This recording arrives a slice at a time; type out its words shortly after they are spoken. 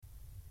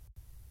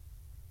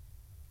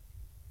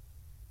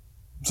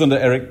Sunder,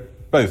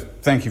 Eric, both,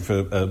 thank you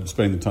for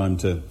spending the time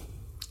to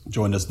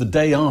join us. The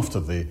day after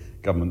the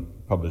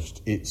government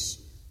published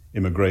its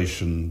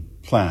immigration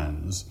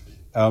plans,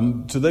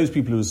 to those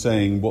people who were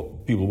saying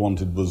what people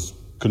wanted was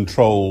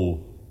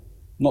control,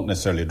 not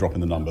necessarily a drop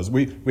in the numbers.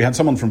 We had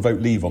someone from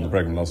Vote Leave on the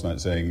programme last night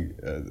saying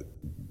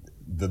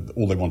that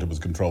all they wanted was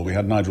control. We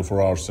had Nigel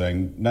Farage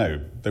saying, no,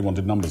 they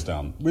wanted numbers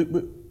down.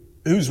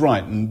 Who's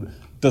right, and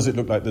does it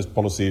look like this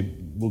policy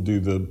will do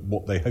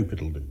what they hope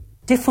it'll do?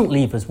 Different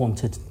levers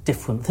wanted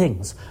different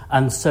things,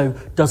 and so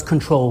does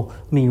control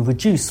mean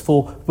reduce?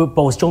 But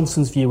Boris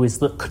Johnson's view is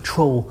that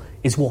control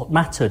is what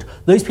mattered.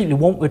 Those people who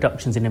want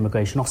reductions in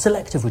immigration are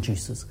selective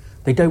reducers.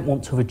 They don't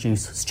want to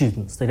reduce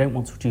students, they don't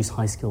want to reduce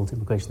high-skilled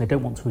immigration, they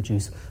don't want to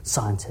reduce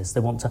scientists, they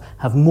want to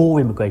have more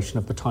immigration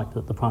of the type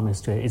that the Prime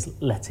Minister is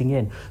letting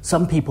in.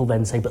 Some people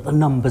then say, but the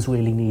numbers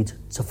really need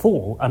to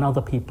fall, and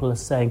other people are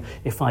saying,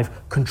 if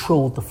I've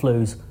controlled the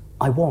flows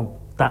I want,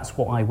 that's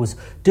what I was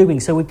doing.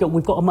 So we've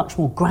got a much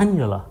more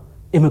granular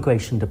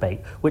immigration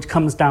debate, which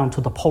comes down to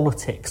the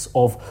politics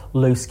of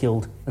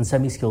low-skilled and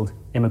semi-skilled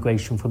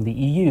immigration from the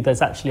EU.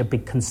 There's actually a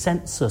big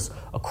consensus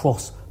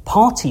across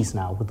parties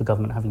now, with the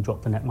government having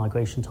dropped the net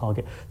migration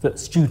target, that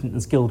student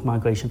and skilled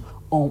migration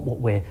aren't what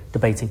we're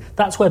debating.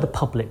 That's where the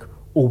public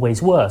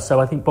always were.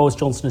 So I think Boris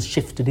Johnson has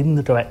shifted in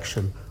the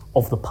direction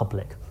of the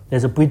public.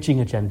 There's a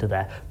bridging agenda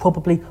there.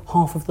 Probably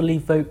half of the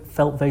Leave vote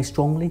felt very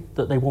strongly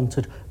that they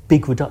wanted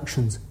big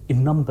reductions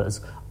in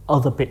numbers.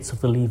 Other bits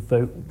of the Leave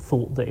vote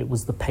thought that it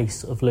was the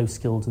pace of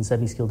low-skilled and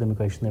semi-skilled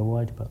immigration they were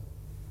worried about.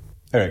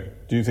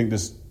 Eric, do you think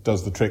this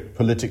does the trick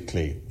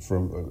politically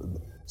from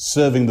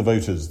serving the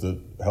voters that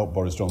helped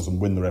Boris Johnson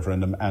win the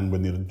referendum and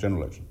win the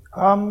general election?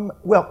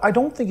 Well, I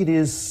don't think it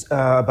is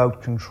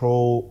about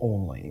control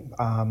only.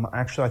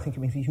 Actually, I think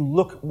if you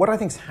look, what I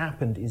think's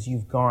happened is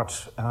you've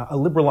got a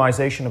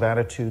liberalisation of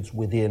attitudes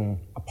within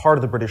a part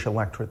of the British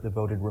electorate that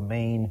voted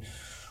Remain,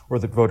 or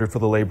that voted for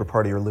the Labour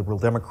Party or Liberal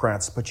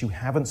Democrats, but you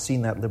haven't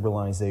seen that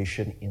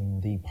liberalisation in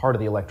the part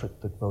of the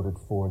electorate that voted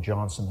for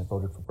Johnson, that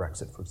voted for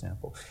Brexit, for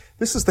example.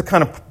 This is the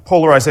kind of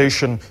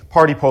polarisation,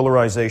 party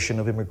polarisation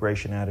of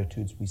immigration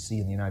attitudes we see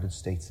in the United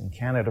States and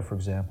Canada, for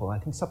example. I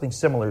think something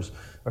similar is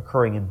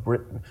occurring in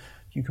Britain.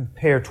 If you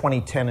compare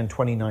 2010 and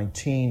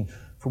 2019,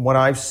 from what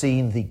I've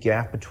seen, the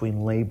gap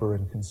between Labour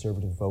and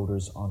Conservative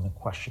voters on the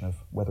question of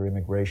whether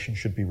immigration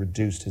should be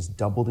reduced has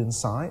doubled in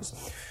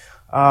size.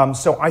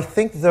 So I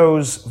think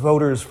those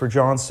voters for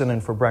Johnson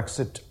and for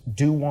Brexit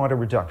do want a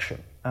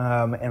reduction.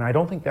 And I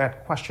don't think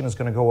that question is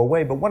going to go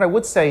away. But what I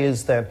would say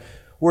is that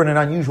we're in an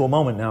unusual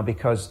moment now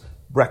because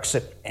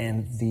Brexit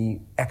and the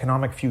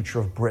economic future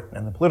of Britain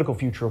and the political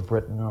future of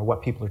Britain are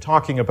what people are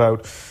talking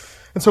about.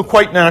 And so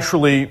quite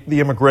naturally, the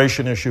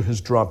immigration issue has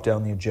dropped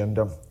down the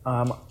agenda.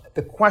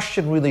 The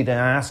question really to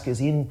ask is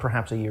in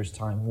perhaps a year's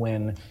time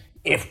when,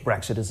 if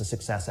Brexit is a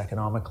success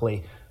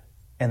economically,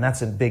 and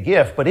that's a big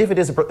if, but if it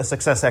is a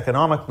success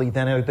economically,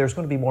 then there's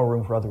going to be more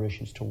room for other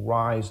issues to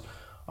rise.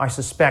 I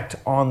suspect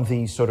on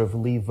the sort of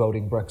Leave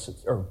voting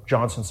Brexit or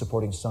Johnson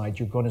supporting side,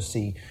 you're going to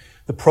see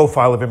the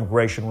profile of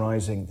immigration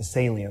rising, the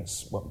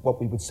salience. What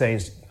we would say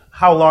is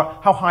how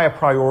high a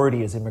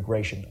priority is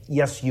immigration?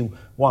 Yes, you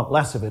want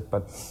less of it,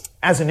 but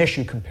as an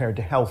issue compared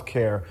to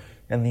healthcare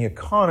and the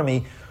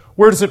economy,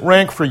 where does it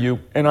rank for you?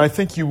 And I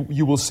think you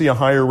will see a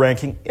higher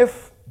ranking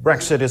if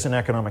Brexit is an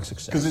economic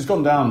success. Because it's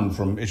gone down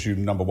from issue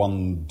number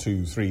 1,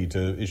 2, 3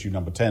 to issue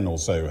number 10 or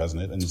so,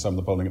 hasn't it, in some of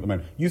the polling at the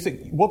moment. You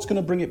think, what's going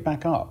to bring it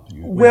back up?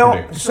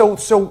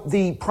 So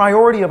the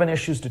priority of an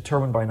issue is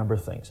determined by a number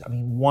of things. I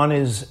mean, one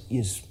is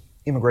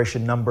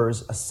immigration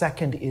numbers. A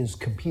second is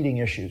competing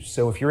issues.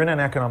 So if you're in an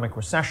economic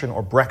recession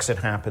or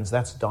Brexit happens,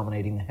 that's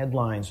dominating the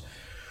headlines.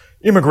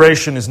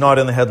 Immigration is not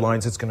in the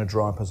headlines. It's going to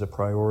drop as a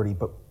priority.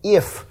 But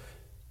if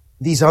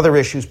these other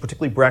issues,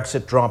 particularly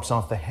Brexit, drops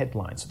off the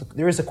headlines,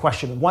 there is a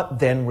question, what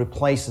then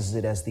replaces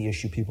it as the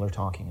issue people are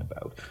talking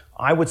about?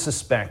 I would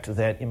suspect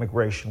that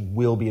immigration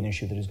will be an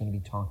issue that is going to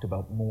be talked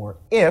about more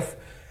if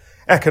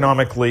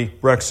economically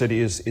Brexit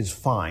is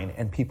fine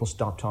and people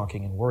stop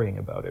talking and worrying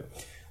about it.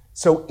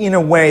 So in a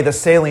way, the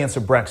salience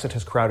of Brexit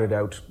has crowded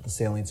out the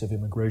salience of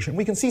immigration.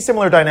 We can see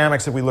similar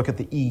dynamics if we look at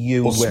the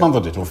EU. Or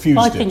smothered it or fused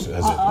I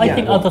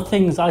think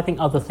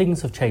other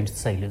things have changed the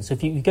salience.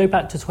 If you go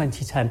back to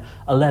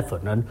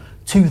 2010-11 and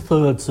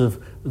 2/3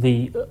 of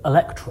the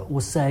electorate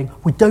was saying,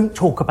 we don't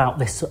talk about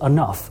this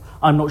enough.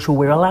 I'm not sure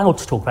we're allowed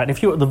to talk about it.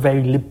 If you're at the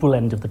very liberal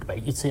end of the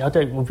debate, you'd say,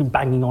 we've been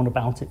banging on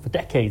about it for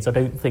decades. I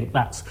don't think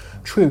that's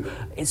true.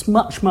 It's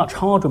much, much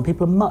harder, and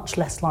people are much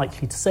less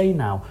likely to say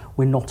now,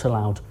 we're not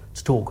allowed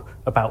to talk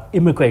about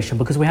immigration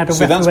because we had a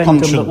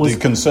referendum that was... the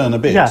concern a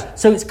bit. Yeah,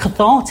 so it's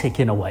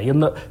cathartic in a way,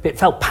 and that it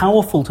felt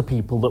powerful to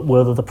people that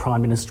whether the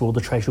Prime Minister or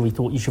the Treasury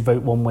thought you should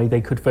vote one way, they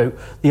could vote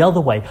the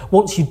other way.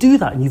 Once you do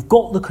that and you've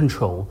got the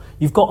control,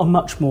 you've got a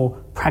much more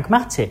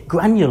pragmatic,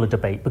 granular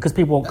debate because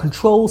people want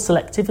control,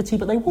 selectivity,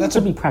 but they want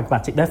to be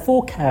pragmatic. They're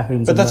for care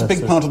homes. But that's a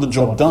big part of the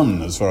job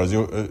done as far as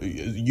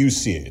you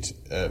see it.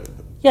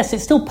 Yes,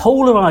 it's still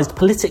polarised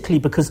politically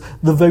because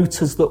the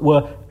voters that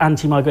were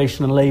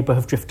anti-migration and Labour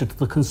have drifted to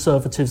the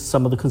Conservatives,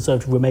 some of the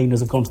Conservative Remainers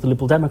have gone to the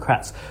Liberal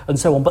Democrats and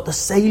so on, but the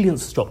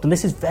salience has dropped. And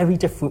this is very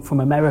different from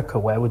America,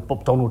 where with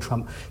Donald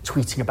Trump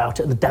tweeting about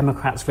it and the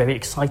Democrats very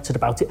excited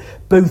about it,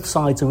 both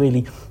sides are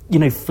really,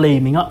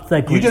 flaming up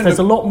their groups. There's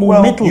a lot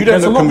more middle.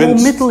 There's a lot more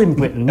middle in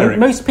Britain.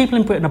 Most people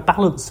in Britain are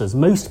balancers.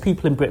 Most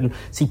people in Britain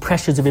see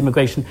pressures of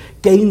immigration,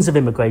 gains of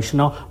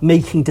immigration, are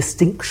making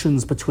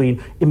distinctions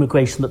between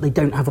immigration that they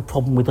don't have a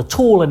problem with at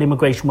all and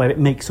immigration where it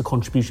makes a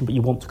contribution but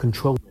you want to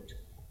control it.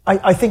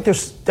 I think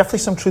there's definitely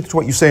some truth to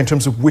what you say in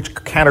terms of which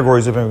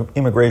categories of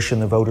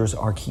immigration the voters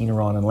are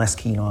keener on and less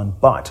keen on.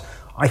 But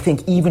I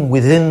think even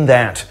within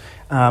that,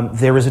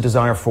 there is a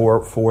desire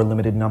for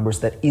limited numbers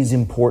that is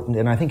important,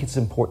 and I think it's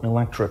important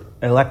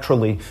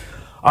electorally.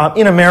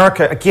 In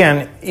America,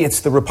 again,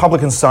 it's the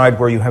Republican side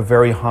where you have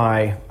very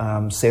high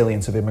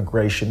salience of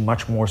immigration,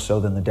 much more so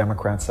than the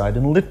Democrat side.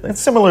 And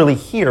similarly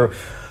here,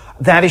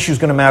 that issue is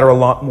going to matter a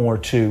lot more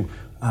to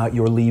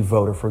your Leave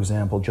voter, for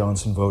example,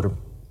 Johnson voter.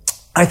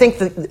 I think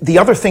the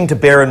other thing to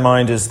bear in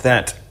mind is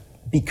that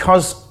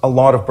because a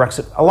lot of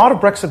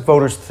Brexit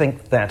voters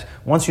think that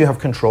once you have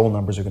control,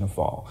 numbers are going to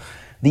fall.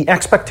 The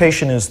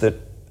expectation is that,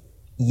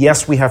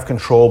 yes, we have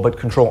control, but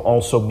control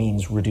also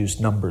means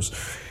reduced numbers.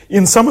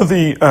 In some of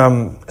the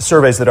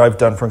surveys that I've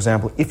done, for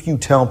example, if you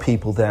tell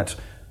people that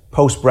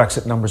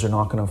post-Brexit numbers are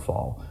not going to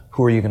fall,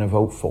 who are you going to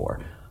vote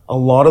for? A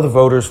lot of the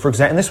voters, for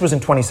example, and this was in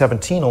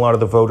 2017, a lot of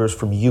the voters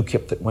from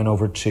UKIP that went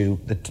over to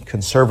the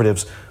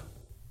Conservatives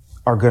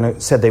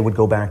said they would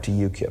go back to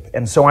UKIP.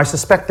 And so I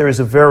suspect there is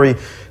a very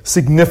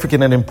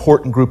significant and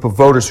important group of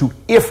voters who,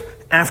 if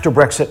after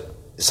Brexit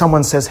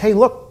someone says, hey,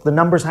 look, the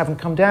numbers haven't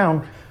come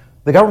down,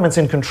 the government's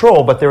in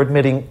control, but they're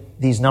admitting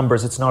these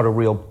numbers, it's not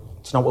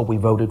what we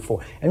voted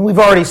for. And we've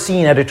already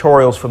seen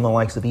editorials from the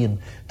likes of Ian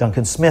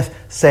Duncan Smith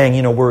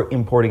saying, we're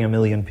importing 1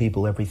 million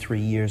people every 3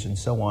 years and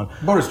so on.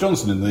 Boris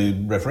Johnson in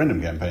the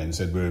referendum campaign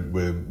said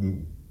we're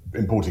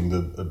importing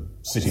a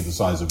city the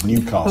size of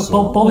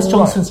Newcastle. But Boris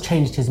Johnson's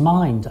changed his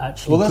mind,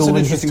 actually,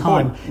 during his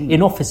time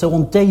in office. So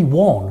on day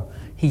one,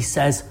 he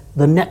says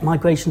the net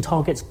migration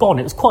target's gone.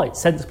 It was quite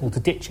sensible to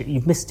ditch it.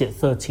 You've missed it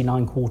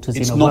 39 quarters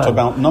in a row. It's not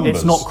about numbers.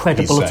 It's not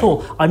credible at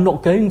all. I'm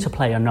not going to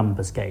play a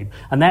numbers game.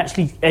 And they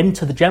actually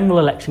enter the general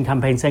election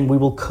campaign saying we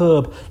will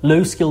curb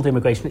low-skilled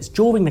immigration. It's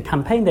during the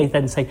campaign they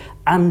then say,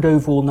 and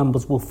overall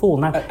numbers will fall.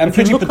 Now, and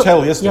Priti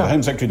Patel yesterday, the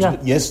Home Secretary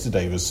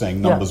yesterday, was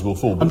saying numbers will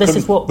fall, but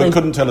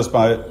couldn't tell us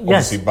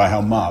by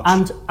how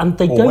much and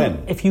they or don't.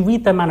 When. If you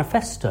read their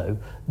manifesto,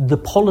 the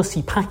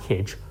policy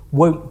package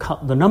won't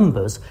cut the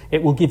numbers,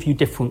 it will give you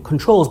different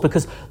controls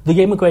because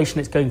the immigration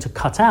it's going to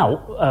cut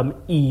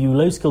out, EU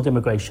low-skilled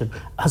immigration,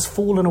 has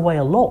fallen away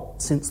a lot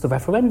since the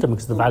referendum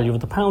because of the value of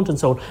the pound and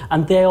so on.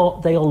 And they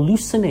are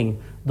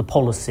loosening the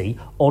policy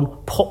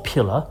on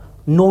popular,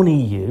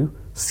 non-EU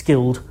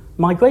skilled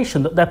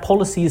migration, that their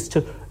policy is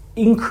to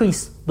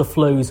increase the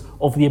flows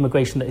of the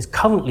immigration that is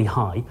currently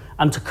high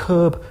and to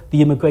curb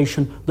the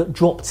immigration that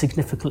dropped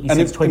significantly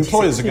since 2016. And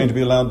employers are going to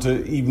be allowed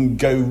to even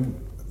go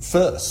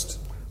first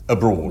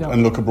abroad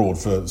and look abroad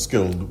for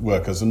skilled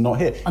workers and not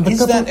here.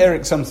 Is that,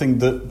 Eric, something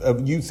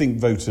that you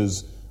think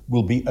voters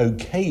will be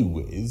okay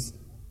with?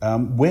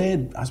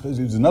 I suppose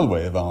it's another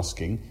way of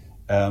asking,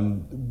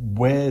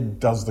 where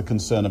does the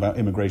concern about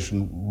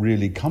immigration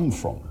really come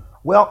from?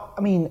 Well,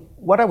 I mean,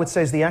 what I would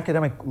say is the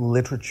academic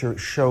literature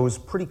shows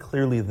pretty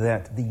clearly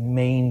that the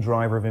main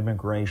driver of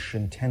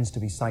immigration tends to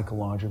be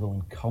psychological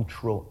and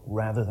cultural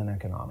rather than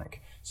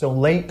economic.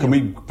 Can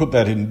we put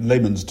that in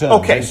layman's terms?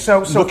 Okay, so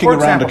looking for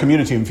example, around a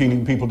community and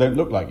feeling people don't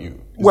look like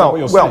you. Is that what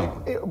you're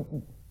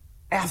saying?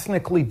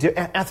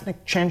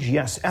 Ethnic change,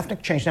 yes.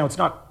 Ethnic change. Now,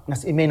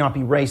 it may not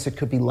be race, it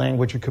could be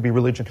language, it could be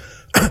religion.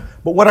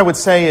 But what I would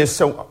say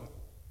is,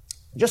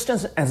 just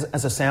as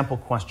a sample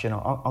question,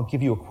 I'll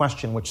give you a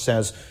question which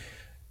says,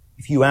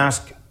 if you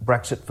ask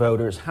Brexit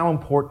voters, how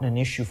important an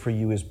issue for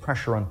you is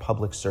pressure on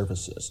public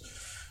services?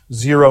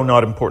 0,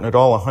 not important at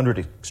all. 100,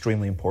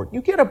 extremely important.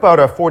 You get about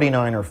a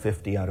 49 or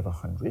 50 out of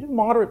 100. A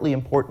moderately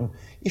important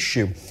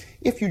issue.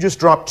 If you just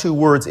drop 2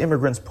 words,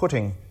 immigrants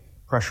putting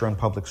pressure on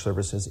public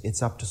services,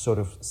 it's up to sort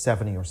of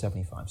 70 or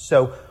 75.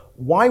 So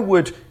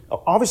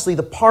obviously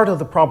the part of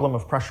the problem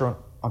of pressure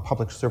on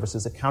public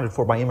services accounted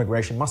for by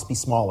immigration must be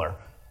smaller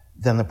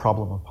than the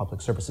problem of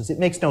public services. It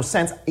makes no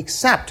sense,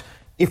 except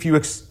if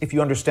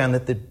you understand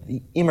that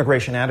the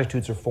immigration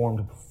attitudes are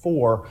formed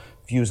before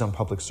views on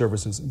public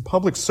services. And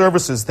public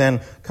services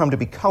then come to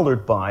be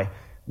colored by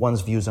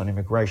one's views on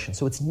immigration.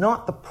 So it's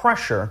not the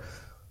pressure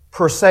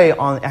per se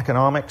on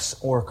economics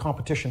or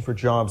competition for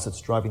jobs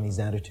that's driving these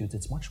attitudes.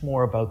 It's much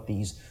more about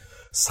these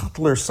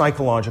subtler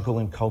psychological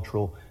and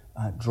cultural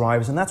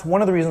drives. And that's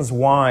one of the reasons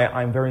why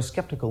I'm very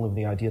skeptical of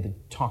the idea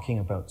that talking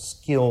about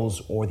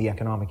skills or the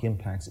economic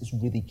impacts is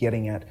really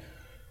getting at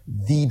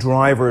the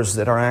drivers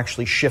that are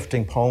actually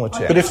shifting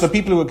politics. But if the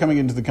people who are coming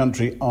into the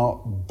country are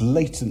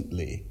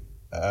blatantly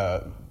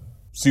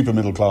super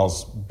middle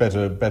class,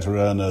 better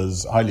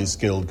earners, highly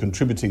skilled,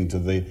 contributing to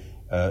the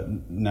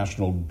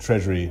national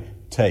treasury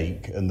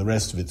take and the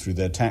rest of it through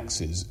their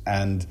taxes.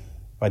 And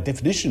by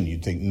definition,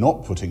 you'd think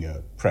not putting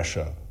a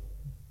pressure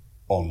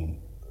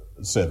on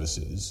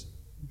services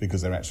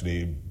because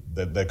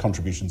their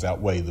contributions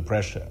outweigh the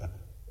pressure.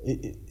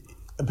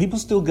 Are people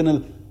still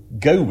going to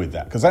go with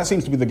that? Because that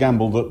seems to be the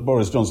gamble that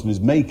Boris Johnson is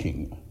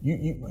making.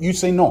 You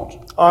say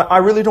not. I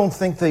really don't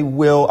think they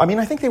will. I mean,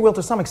 I think they will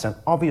to some extent.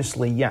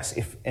 Obviously, yes.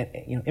 If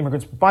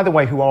immigrants, by the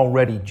way, who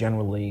already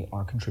generally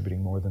are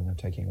contributing more than they're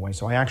taking away.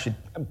 So I actually,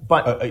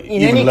 but in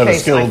even any lower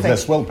case, skilled,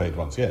 less well-paid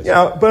ones. Yes.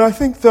 Yeah, but I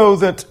think though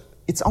that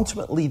it's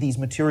ultimately these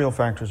material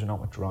factors are not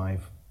what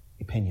drive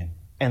opinion.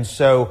 And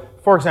so,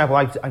 for example,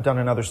 I've done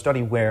another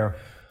study where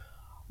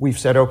we've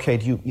said, okay,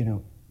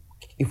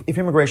 if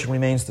immigration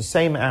remains the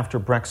same after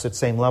Brexit,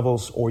 same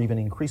levels, or even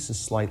increases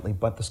slightly,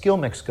 but the skill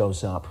mix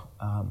goes up,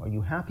 are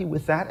you happy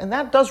with that? And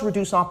that does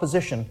reduce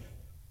opposition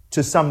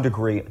to some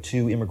degree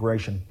to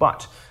immigration.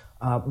 But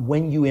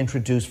when you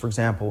introduce, for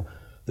example,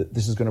 that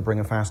this is going to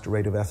bring a faster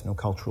rate of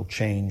ethnocultural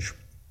change,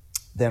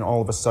 then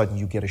all of a sudden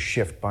you get a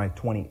shift by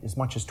as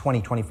much as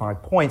 20,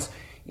 25 points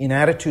in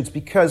attitudes,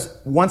 because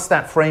once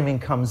that framing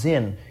comes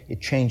in, it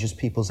changes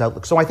people's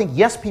outlook. So I think,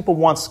 yes, people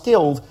want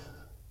skilled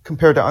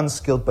compared to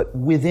unskilled, but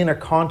within a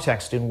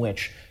context in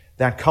which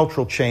that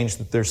cultural change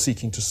that they're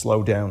seeking to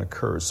slow down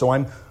occurs. So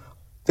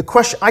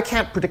I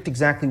can't predict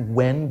exactly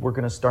when we're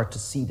going to start to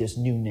see this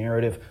new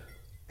narrative.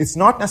 It's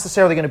not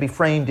necessarily going to be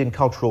framed in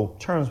cultural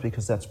terms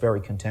because that's very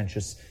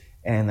contentious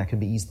and that can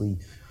be easily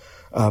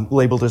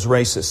labeled as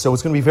racist. So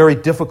it's going to be very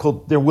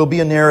difficult. There will be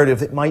a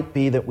narrative. It might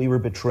be that we were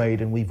betrayed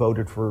and we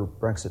voted for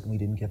Brexit and we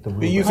didn't get the rule.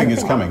 But you think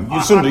it's coming?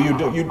 Sunder, you're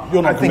not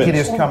convinced? I think it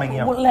is coming,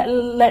 yeah. Well,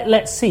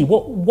 let's see.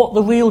 What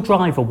the real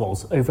driver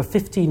was over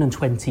 15 and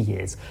 20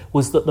 years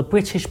was that the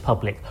British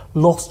public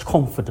lost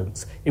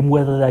confidence in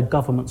whether their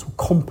governments were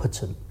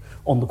competent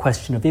on the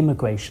question of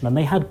immigration, and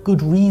they had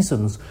good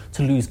reasons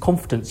to lose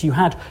confidence. You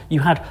had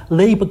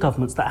Labour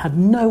governments that had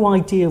no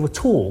idea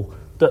at all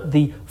that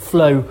the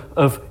flow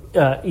of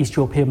East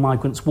European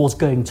migrants was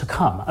going to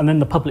come. And then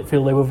the public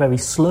feel they were very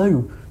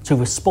slow to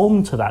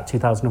respond to that,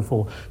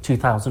 2004,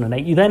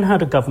 2008. You then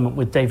had a government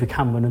with David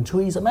Cameron and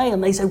Theresa May,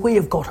 and they said, we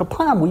have got a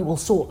plan, we will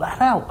sort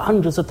that out.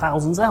 Hundreds of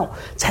thousands out,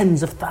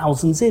 tens of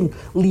thousands in,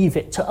 leave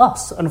it to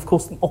us. And of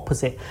course the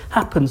opposite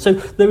happened. So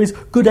there is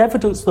good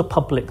evidence to the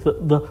public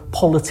that the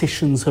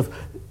politicians have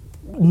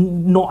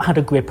not had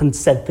a grip and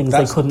said things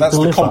they couldn't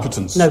deliver. That's the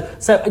competence. No.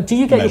 So do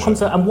you get measure. your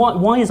competence? And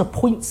why is a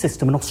point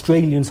system, an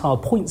Australian-style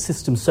point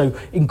system, so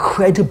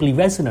incredibly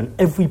resonant?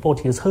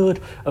 Everybody has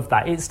heard of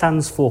that. It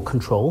stands for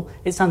control,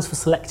 it stands for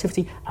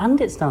selectivity, and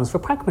it stands for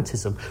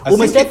pragmatism.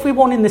 Almost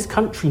everyone in this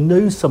country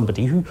knows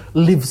somebody who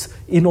lives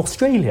in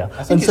Australia.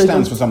 I think it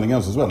stands for something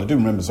else as well. I do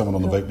remember someone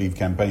on the Vote Leave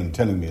campaign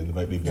telling me in the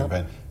Vote Leave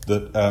campaign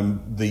that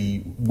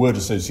the word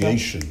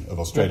association of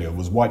Australia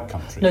was white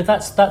country. No,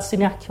 that's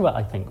inaccurate,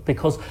 I think,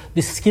 because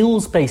the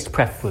skills-based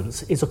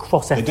preference is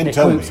across ethnic didn't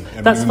tell groups.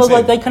 me. That's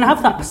like they can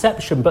have that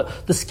perception,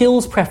 but the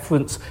skills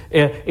preference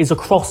is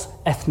across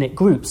ethnic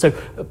groups. So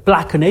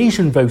black and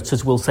Asian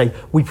voters will say,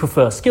 we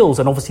prefer skills,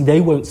 and obviously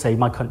they won't say,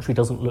 my country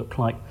doesn't look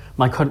like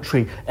my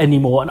country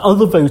anymore. And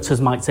other voters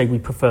might say, we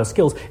prefer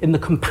skills. In the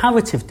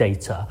comparative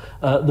data,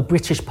 the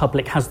British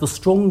public has the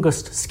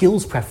strongest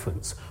skills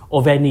preference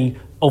of any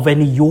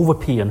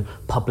European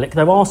public.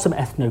 There are some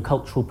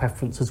ethno-cultural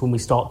preferences when we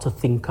start to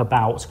think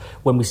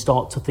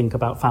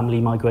about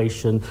family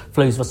migration,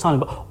 flows of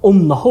asylum. But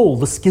on the whole,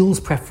 the skills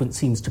preference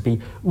seems to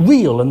be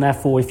real, and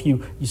therefore if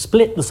you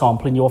split the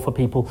sample and you offer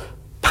people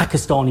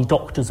Pakistani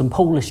doctors and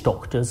Polish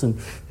doctors and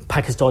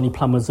Pakistani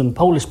plumbers and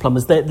Polish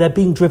plumbers, they're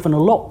being driven a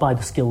lot by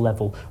the skill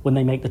level when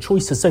they make the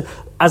choices. So,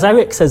 as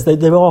Eric says,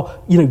 there are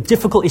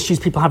difficult issues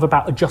people have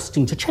about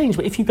adjusting to change.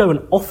 But if you go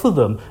and offer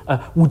them,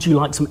 would you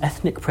like some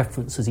ethnic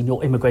preferences in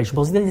your immigration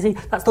policy? They say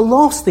that's the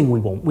last thing we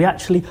want. We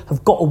actually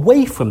have got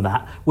away from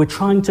that. We're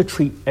trying to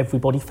treat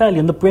everybody fairly,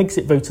 and the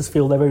Brexit voters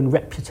feel their own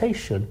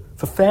reputation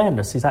for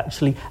fairness is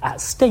actually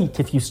at stake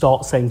if you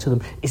start saying to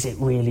them, is it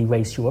really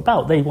race you're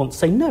about? They want to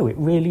say, no, it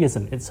really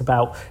isn't. It's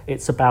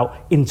about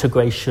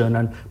integration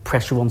and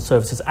pressure on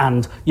services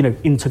and,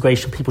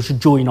 integration. People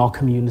should join our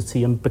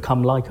community and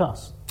become like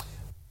us.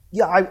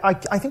 Yeah,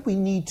 I think we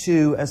need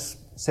to, as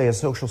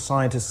social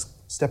scientists,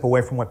 step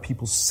away from what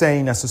people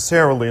say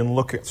necessarily and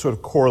look at sort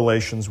of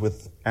correlations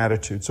with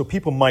attitude. So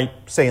people might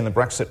say in the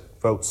Brexit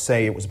vote,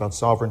 say it was about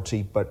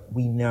sovereignty, but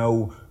we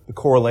know the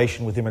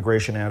correlation with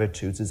immigration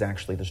attitudes is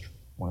actually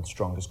one of the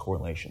strongest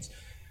correlations.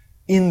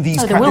 In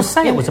these they will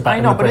say it was about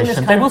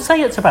immigration. They will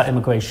say it's about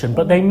immigration,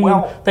 but they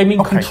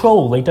mean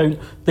control. They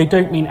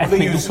don't mean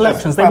ethnic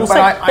selections. They will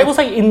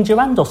say India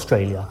and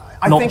Australia,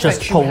 not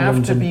just Poland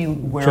and Germany. I think that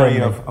you have to be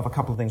wary of a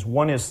couple of things.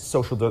 One is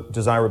social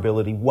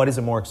desirability. What is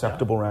a more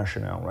acceptable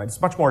rationale, right?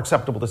 It's much more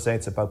acceptable to say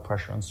it's about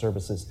pressure on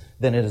services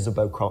than it is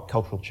about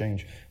cultural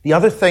change. The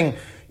other thing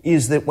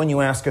is that when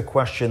you ask a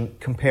question,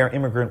 compare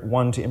immigrant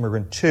 1 to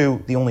immigrant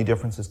 2, the only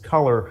difference is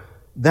color.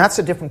 That's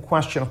a different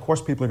question. Of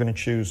course, people are going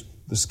to choose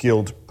the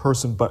skilled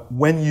person, but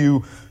when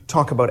you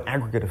talk about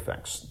aggregate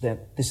effects,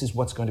 that this is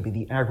what's going to be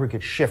the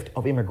aggregate shift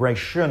of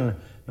immigration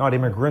not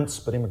immigrants,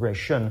 but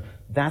immigration,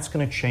 that's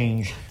going to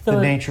change the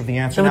nature of the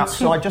answer. Now,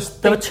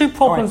 there are two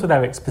problems with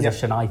Eric's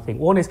position, I think.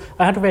 One is,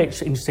 I had a very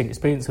interesting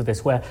experience with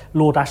this, where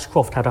Lord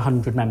Ashcroft had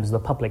 100 members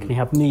of the public, and he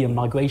had me and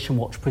Migration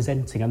Watch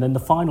presenting, and then the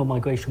final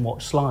Migration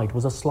Watch slide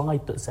was a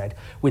slide that said,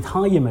 with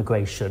high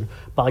immigration,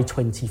 by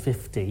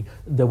 2050,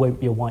 there won't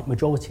be a white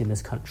majority in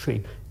this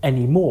country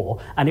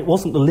anymore. And it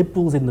wasn't the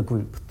Liberals in the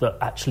group that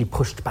actually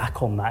pushed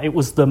back on that. It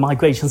was the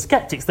migration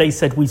sceptics. They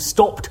said, we've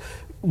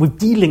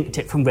delinked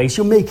it from race.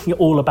 You're making it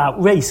all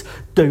about race.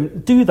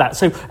 Don't do that.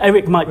 So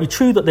Eric, might be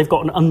true that they've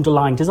got an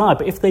underlying desire,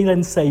 but if they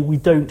then say we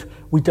don't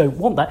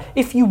want that,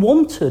 if you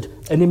wanted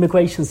an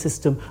immigration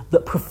system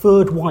that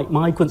preferred white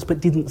migrants but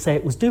didn't say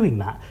it was doing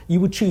that, you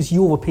would choose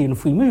European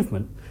free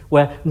movement,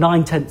 where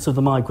 9/10 of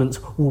the migrants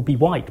will be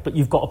white, but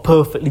you've got a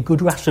perfectly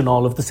good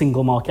rationale of the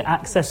single market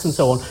access and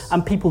so on.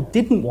 And people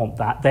didn't want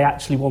that. They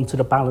actually wanted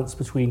a balance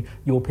between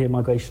European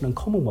migration and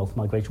Commonwealth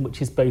migration,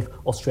 which is both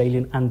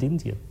Australian and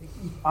Indian.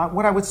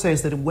 What I would say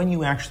is that when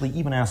you actually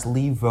even ask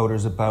Leave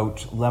voters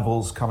about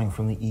levels coming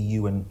from the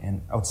EU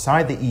and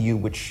outside the EU,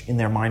 which in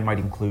their mind might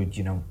include,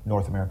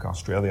 North America,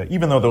 Australia,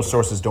 even though those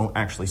sources don't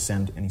actually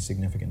send any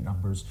significant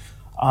numbers,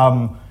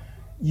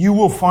 you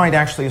will find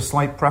actually a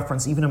slight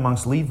preference even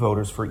amongst Leave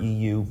voters for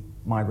EU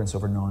migrants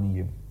over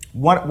non-EU.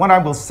 What I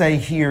will say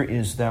here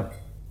is that,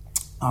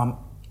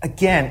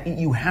 again,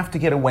 you have to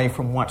get away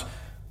from what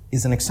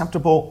is an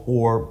acceptable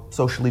or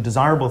socially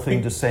desirable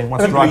thing to say.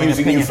 What's driving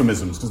using opinion.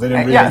 euphemisms because they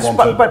don't really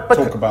want to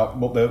talk about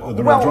what the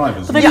real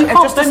drivers. But then you can't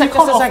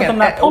offer them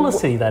that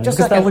policy then,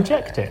 because they'll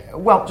reject it.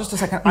 Well, just a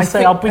second. You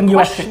say, I'll bring you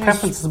ethnic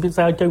preferences, and people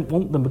say, I don't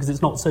want them because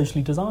it's not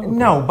socially desirable.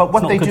 No, but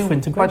what they do,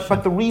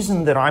 but the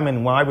reason that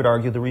I would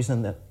argue the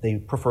reason that they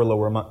prefer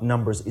lower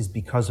numbers is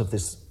because of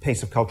this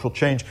pace of cultural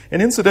change.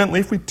 And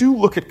incidentally, if we do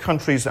look at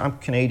countries, I'm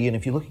Canadian,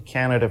 if you look at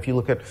Canada, if you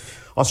look at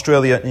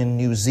Australia and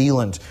New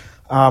Zealand,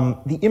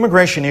 the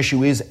immigration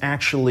issue is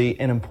actually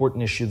an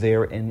important issue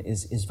there and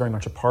is very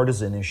much a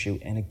partisan issue.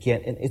 And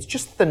again, it's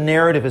just the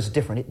narrative is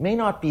different. It may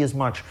not be as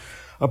much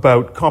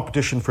about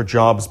competition for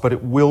jobs, but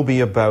it will be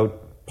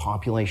about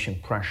population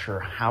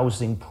pressure,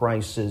 housing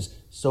prices,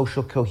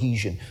 social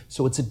cohesion.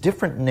 So it's a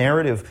different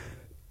narrative.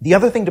 The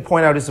other thing to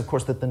point out is, of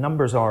course, that the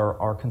numbers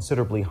are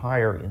considerably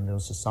higher in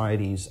those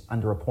societies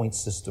under a points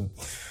system.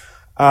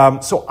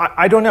 So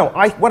I don't know.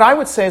 What I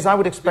would say is I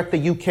would expect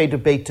the UK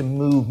debate to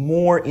move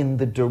more in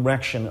the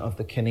direction of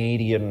the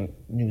Canadian,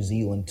 New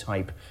Zealand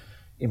type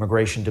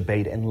immigration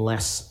debate and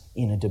less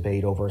in a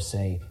debate over,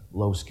 say,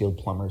 low-skilled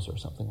plumbers or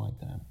something like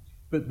that.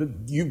 But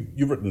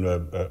you've written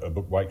a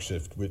book, White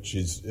Shift, which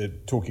is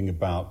talking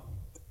about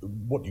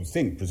what you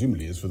think,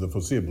 presumably, is for the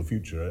foreseeable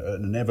future,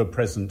 an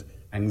ever-present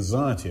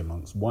anxiety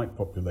amongst white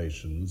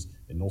populations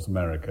in North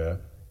America,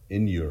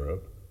 in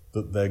Europe,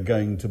 that they're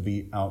going to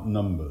be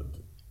outnumbered.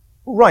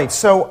 Right.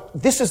 So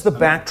this is the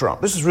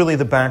backdrop. This is really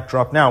the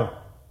backdrop. Now,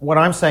 what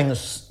I'm saying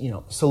is,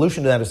 the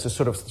solution to that is to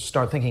sort of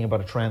start thinking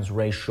about a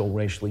transracial,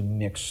 racially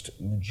mixed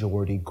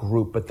majority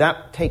group. But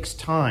that takes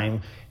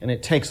time and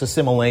it takes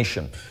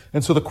assimilation.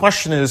 And so the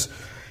question is,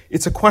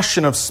 it's a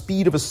question of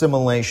speed of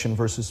assimilation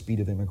versus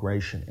speed of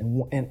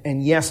immigration.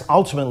 And yes,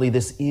 ultimately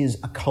this is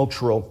a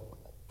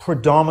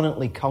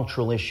predominantly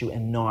cultural issue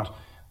and not,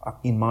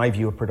 in my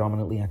view, a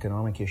predominantly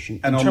economic issue.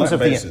 And on that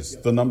basis,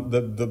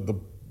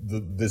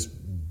 this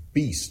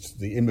beast,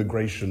 the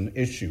immigration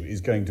issue, is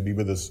going to be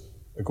with us,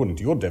 according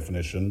to your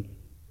definition,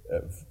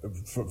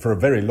 for a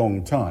very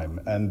long time.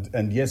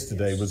 And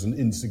yesterday was an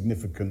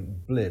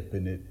insignificant blip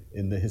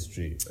in the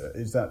history.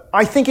 Is that?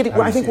 I think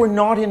we're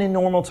not in a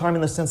normal time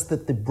in the sense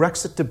that the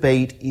Brexit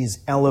debate is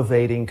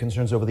elevating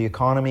concerns over the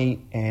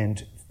economy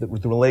and the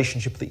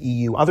relationship with the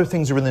EU. Other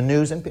things are in the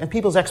news, and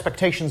people's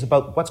expectations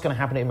about what's going to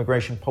happen to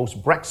immigration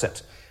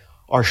post-Brexit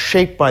are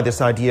shaped by this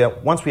idea,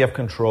 once we have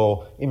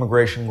control,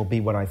 immigration will be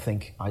what I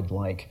think I'd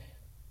like.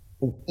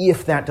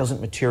 If that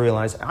doesn't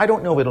materialize, I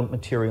don't know if it'll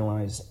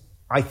materialize.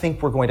 I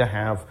think we're going to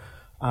have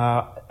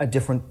a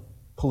different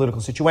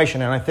political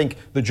situation, and I think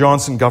the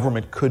Johnson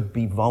government could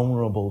be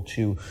vulnerable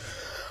to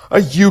a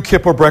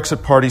UKIP or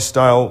Brexit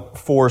Party-style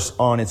force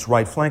on its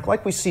right flank,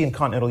 like we see in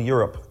continental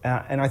Europe.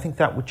 And I think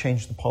that would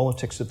change the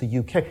politics of the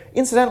UK.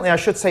 Incidentally, I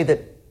should say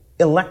that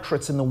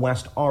electorates in the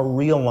West are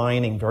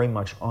realigning very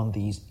much on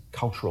these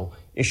cultural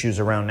issues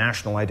around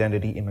national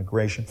identity,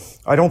 immigration.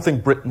 I don't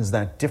think Britain is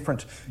that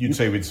different. You'd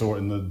say we saw it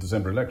in the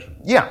December election.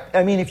 Yeah.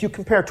 I mean, if you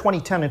compare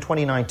 2010 and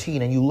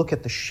 2019 and you look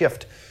at the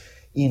shift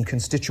in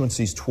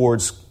constituencies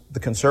towards the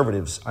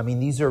Conservatives, I mean,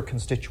 these are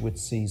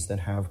constituencies that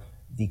have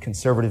the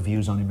conservative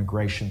views on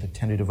immigration that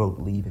tended to vote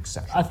Leave,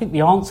 etc. I think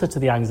the answer to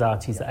the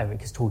anxieties that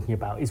Eric is talking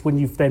about is when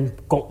you've then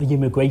got the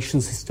immigration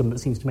system that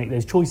seems to make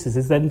those choices,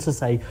 is then to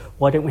say,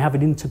 why don't we have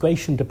an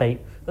integration debate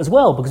as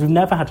well? Because we've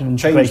never had an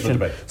integration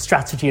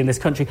strategy in this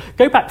country.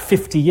 Go back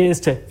 50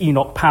 years to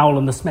Enoch Powell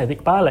and the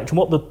Smethwick by-election.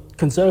 What the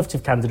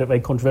Conservative candidate, very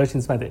controversial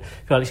in Spanish,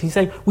 she's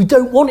saying, we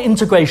don't want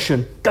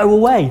integration, go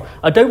away.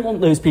 I don't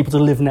want those people to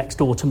live next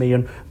door to me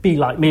and be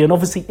like me. And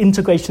obviously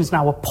integration is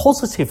now a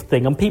positive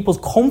thing, and people's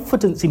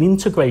confidence in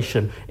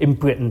integration in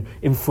Britain,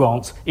 in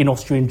France, in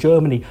Austria, in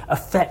Germany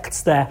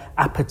affects their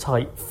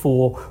appetite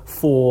for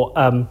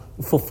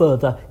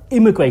further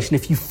immigration.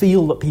 If you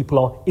feel that people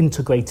are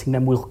integrating,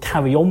 then we'll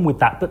carry on with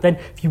that. But then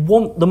if you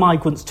want the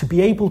migrants to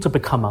be able to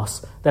become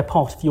us, they're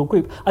part of your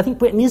group. I think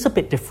Britain is a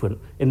bit different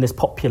in this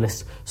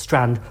populist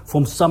strand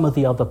from some of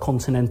the other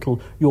continental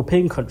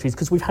European countries,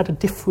 because we've had a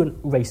different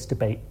race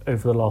debate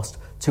over the last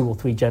 2 or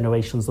 3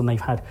 generations than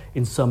they've had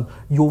in some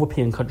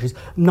European countries.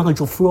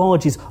 Nigel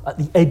Farage is at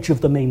the edge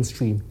of the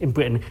mainstream in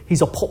Britain.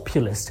 He's a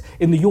populist.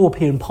 In the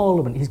European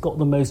Parliament, he's got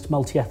the most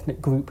multi-ethnic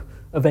group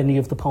of any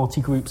of the party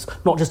groups,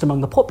 not just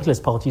among the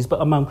populist parties, but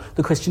among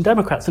the Christian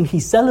Democrats. And he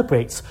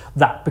celebrates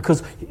that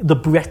because the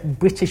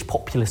British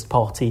Populist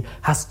Party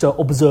has to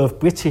observe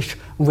British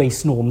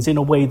race norms in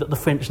a way that the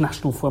French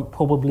National Front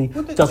probably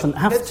doesn't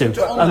have to.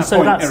 And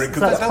so Eric,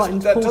 that's quite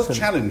important. That does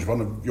challenge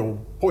one of your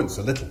points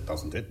a little,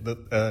 doesn't it?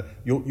 That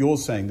you're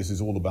saying this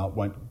is all about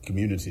white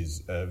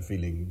communities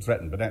feeling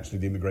threatened, but actually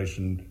the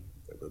immigration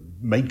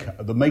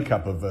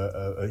makeup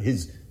of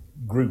his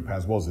group,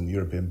 as was in the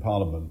European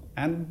Parliament,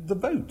 and the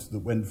vote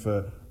that went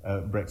for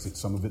Brexit,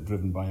 some of it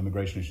driven by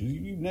immigration issues.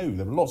 You know,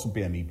 there were lots of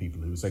BME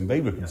people who were saying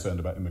they were concerned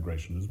about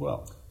immigration as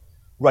well.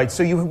 Right,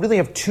 so you really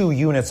have 2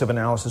 units of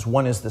analysis.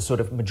 One is the sort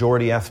of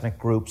majority ethnic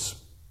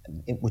groups,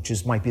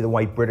 which might be the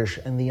white British,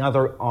 and the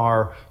other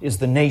is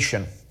the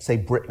nation, say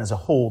Britain as a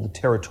whole, the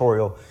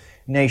territorial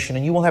nation.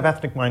 And you will have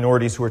ethnic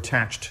minorities who are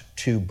attached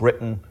to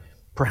Britain,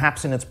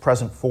 perhaps in its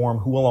present form,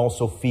 who will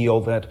also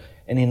feel that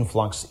an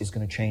influx is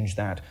going to change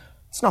that.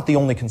 It's not the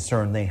only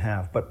concern they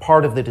have, but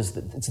part of it is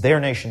that it's their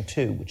nation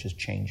too, which is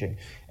changing,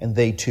 and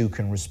they too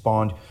can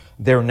respond.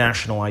 Their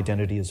national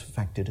identity is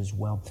affected as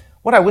well.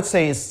 What I would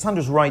say is,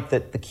 Sunder's right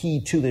that the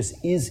key to this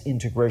is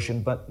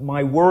integration, but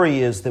my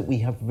worry is that we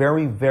have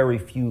very, very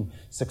few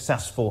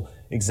successful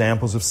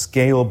examples of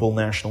scalable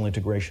national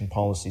integration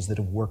policies that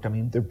have worked. I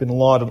mean, there have been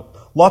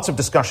lots of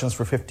discussions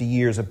for 50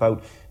 years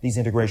about these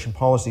integration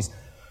policies.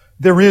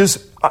 There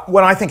is,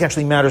 what I think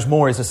actually matters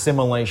more is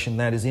assimilation,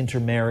 that is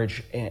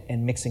intermarriage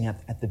and mixing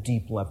at the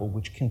deep level,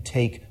 which can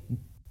take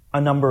a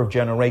number of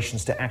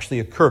generations to actually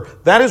occur.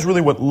 That is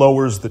really what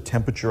lowers the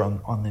temperature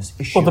on this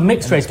issue. Well, the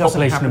mixed race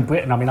population in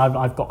Britain, I mean,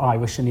 I've got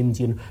Irish and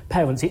Indian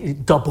parents.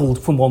 It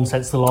doubled from one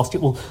sense to the last. It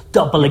will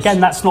double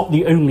again. That's not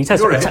the only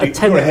test. You're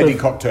a heady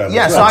cocktail.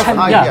 Yes,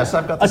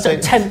 I've got the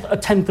same. A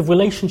tenth of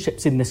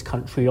relationships in this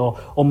country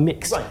are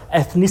mixed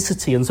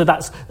ethnicity, and so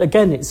that's,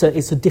 again, it's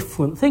a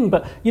different thing.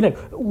 But, you know,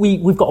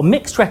 we've got a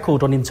mixed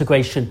record on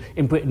integration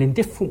in Britain in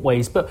different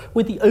ways, but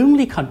we're the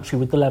only country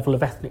with the level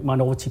of ethnic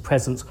minority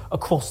presence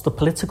across the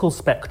political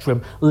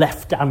spectrum,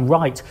 left and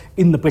right,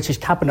 in the British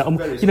cabinet.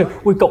 And, you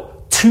know, we've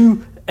got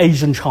 2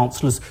 Asian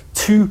chancellors,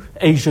 2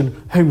 Asian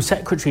Home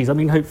Secretaries. I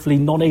mean, hopefully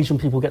non-Asian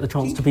people get the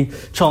chance to be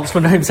Chancellor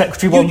and Home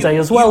Secretary one day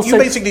as well. You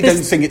basically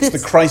don't think it's the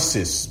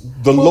crisis,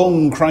 the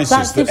long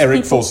crisis that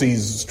Eric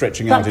foresees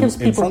stretching out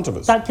in front of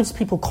us. That gives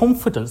people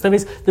confidence. There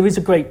is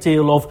a great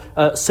deal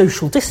of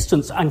social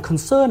distance and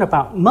concern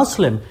about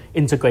Muslim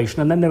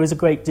integration, and then there is a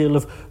great deal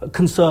of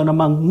concern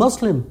among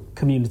Muslim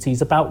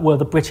communities about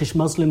whether British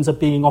Muslims are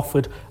being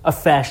offered a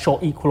fair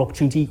shot, equal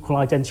opportunity, equal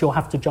identity, or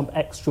have to jump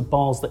extra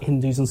bars that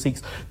Hindus and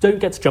Sikhs don't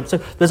get to jump. So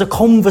there's a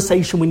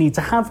conversation we need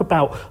to have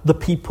about the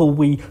people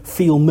we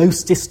feel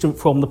most distant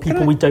from, the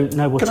people we don't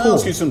know at all. Can I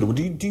ask you, Sunder,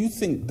 do you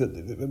think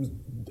that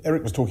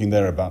Eric was talking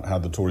there about how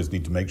the Tories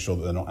need to make sure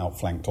that they're not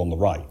outflanked on the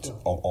right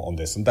on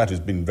this, and that has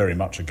been very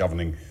much a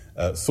governing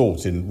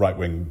thought in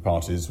right-wing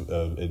parties.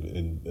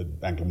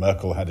 Angela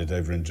Merkel had it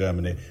over in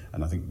Germany,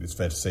 and I think it's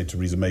fair to say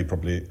Theresa May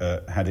probably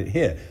had it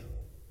here.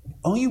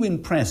 Are you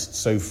impressed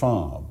so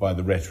far by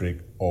the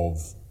rhetoric of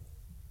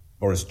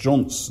Boris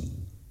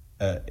Johnson?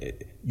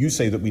 You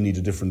say that we need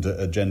a different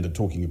agenda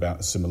talking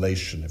about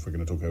assimilation if we're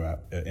going to talk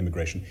about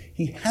immigration.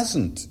 He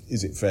hasn't,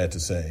 is it fair to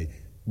say,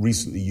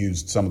 recently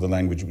used some of the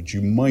language which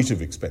you might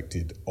have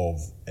expected of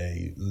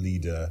a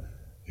leader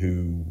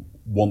who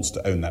wants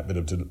to own that bit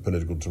of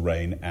political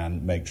terrain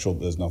and make sure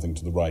that there's nothing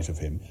to the right of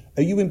him.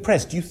 Are you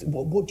impressed?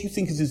 What do you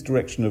think is his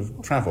direction of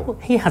travel? Well,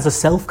 he has a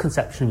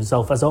self-conception of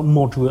himself as a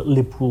moderate,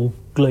 liberal,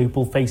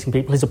 global-facing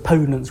people. His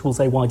opponents will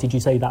say, why did you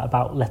say that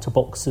about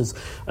letterboxes,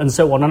 and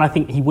so on. And I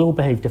think he will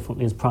behave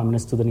differently as Prime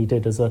Minister than he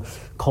did as a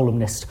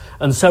columnist,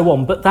 and so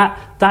on. But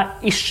that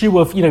issue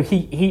of, you know,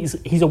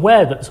 he's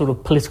aware that sort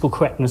of political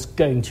correctness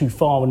going too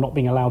far and not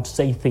being allowed to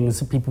say things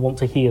that people want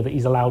to hear, that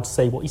he's allowed to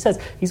say what he says.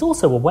 He's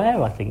also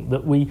aware, I think,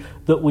 that we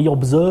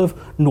observe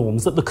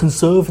norms, that the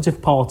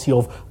Conservative Party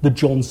of the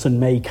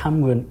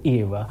Johnson-May-Cameron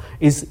era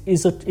is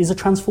a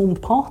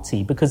transformed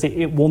party because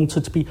it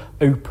wanted to be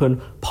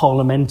open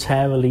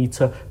parliamentarially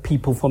to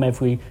people from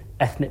every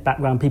ethnic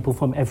background, people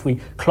from every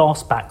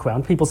class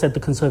background. People said the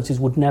Conservatives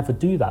would never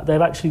do that.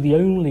 They're actually the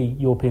only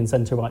European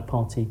centre-right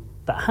party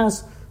that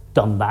has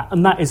done that,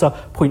 and that is a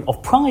point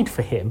of pride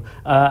for him,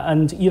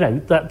 and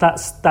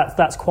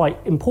that's quite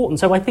important.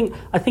 So I think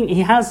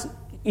he has,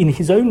 in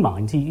his own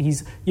mind, he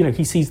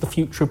sees the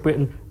future of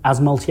Britain as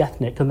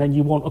multi-ethnic, and then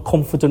you want a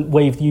confident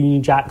wave the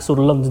Union Jack sort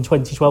of London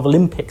 2012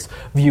 Olympics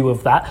view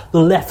of that. The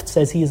left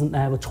says he isn't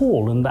there at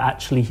all, and that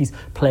actually he's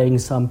playing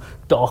some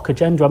dark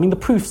agenda. I mean, the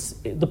proof's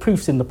in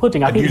the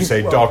pudding. I think you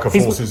say darker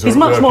forces. He's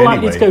much more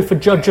likely to go for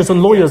judges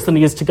and lawyers than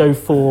he is to go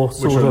for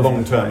sort of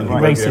long-term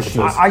race issues.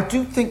 I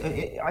do think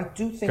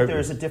there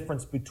is a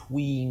difference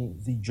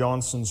between the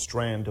Johnson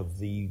strand of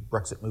the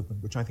Brexit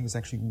movement, which I think is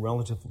actually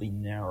relatively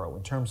narrow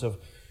in terms of.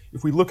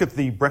 If we look at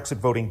the Brexit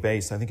voting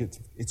base, I think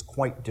it's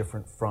quite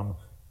different from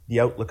the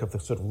outlook of the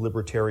sort of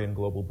libertarian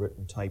global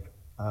Britain type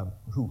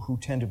who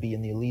tend to be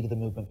in the elite of the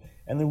movement.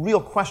 And the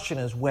real question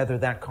is whether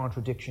that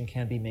contradiction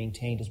can be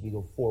maintained as we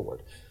go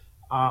forward.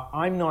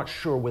 I'm not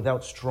sure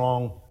without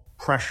strong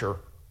pressure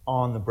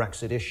on the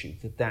Brexit issue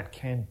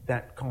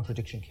that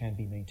contradiction can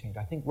be maintained.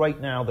 I think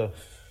right now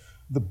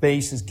the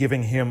base is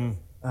giving him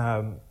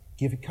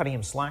cutting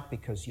him slack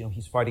because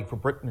he's fighting for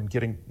Britain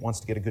and wants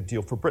to get a good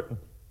deal for Britain.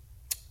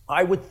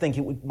 I would think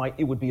it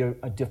would be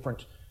a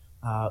different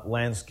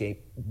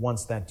landscape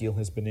once that deal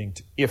has been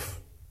inked, if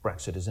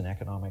Brexit is an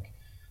economic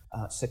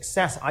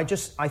success.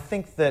 I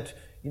think that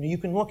you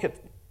can look at,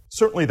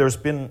 certainly there's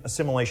been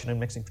assimilation and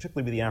mixing,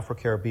 particularly with the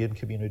Afro-Caribbean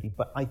community,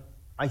 but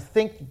I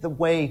think the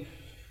way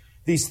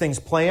these things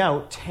play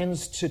out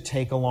tends to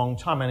take a long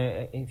time.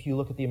 And if you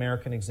look at the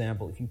American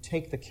example, if you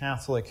take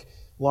the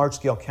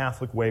large-scale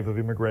Catholic wave of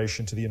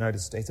immigration to the United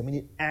States, I mean,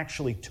 it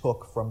actually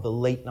took from the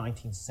late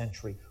 19th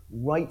century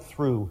right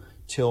through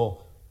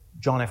till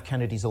John F.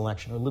 Kennedy's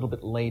election, or a little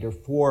bit later,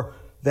 for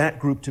that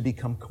group to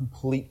become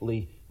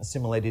completely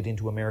assimilated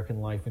into American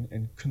life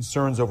and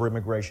concerns over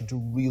immigration to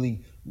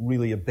really,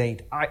 really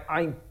abate.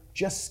 I'm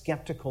just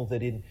skeptical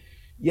that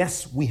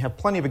yes, we have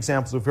plenty of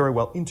examples of very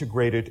well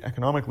integrated,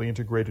 economically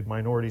integrated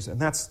minorities, and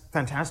that's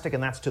fantastic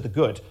and that's to the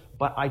good,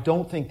 but I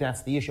don't think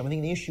that's the issue. I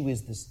think the issue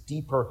is this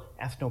deeper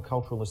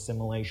ethno-cultural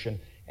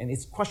assimilation, and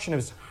its question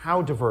is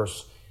how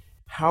diverse,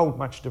 how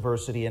much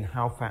diversity, and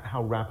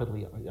how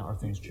rapidly are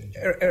things changing.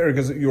 Eric,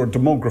 as you're a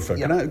demographer,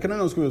 yeah. Can I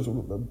ask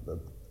you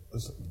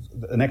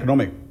an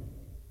economic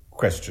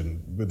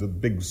question with a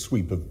big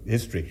sweep of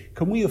history?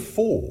 Can we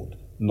afford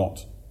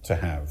not to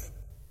have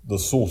the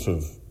sort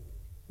of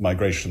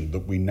migration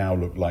that we now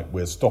look like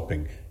we're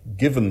stopping,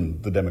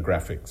 given the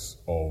demographics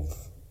of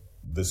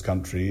this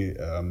country,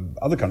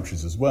 other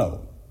countries as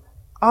well?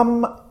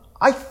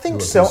 I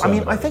think so. I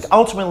mean, I think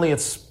ultimately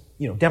it's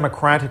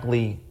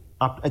democratically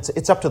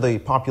it's up to the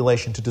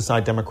population to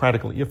decide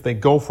democratically. If they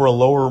go for a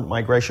lower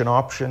migration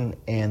option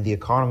and the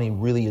economy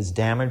really is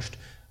damaged,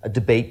 a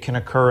debate can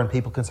occur and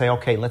people can say,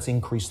 okay, let's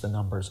increase the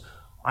numbers.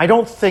 I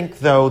don't think,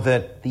 though,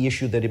 that the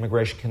issue that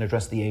immigration can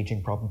address the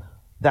aging problem,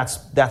 that's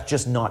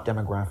just not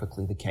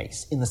demographically the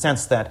case, in the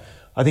sense that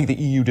I think the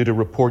EU did a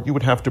report. You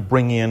would have to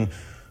bring in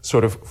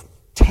sort of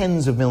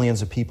tens of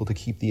millions of people to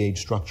keep the age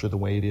structure the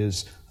way it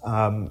is,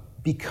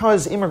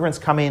 because immigrants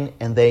come in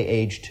and they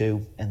age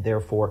too, and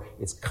therefore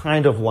it's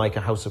kind of like a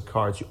house of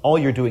cards. All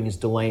you're doing is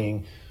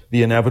delaying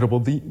the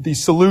inevitable. The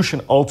solution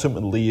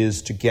ultimately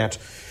is to get,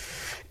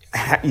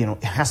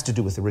 it has to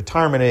do with the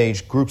retirement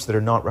age. Groups that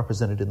are not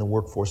represented in the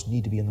workforce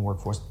need to be in the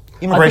workforce.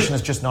 Immigration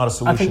is just not a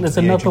solution. I think there's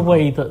another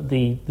way that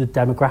the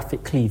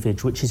demographic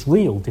cleavage, which is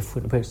real,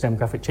 different approach to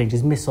demographic change,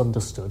 is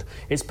misunderstood.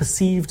 It's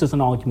perceived as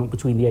an argument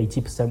between the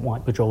 80%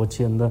 white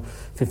majority and the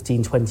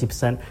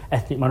 15-20%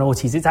 ethnic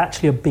minorities. It's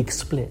actually a big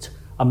split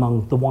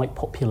among the white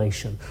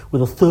population, with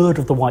a third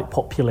of the white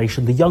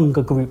population, the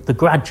younger group, the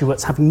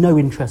graduates, having no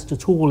interest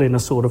at all in a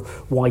sort of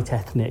white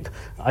ethnic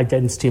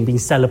identity and being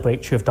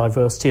celebratory of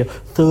diversity, a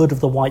third of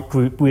the white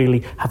group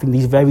really having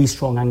these very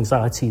strong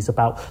anxieties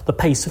about the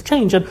pace of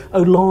change, and a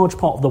large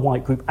part of the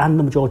white group and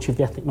the majority of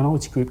the ethnic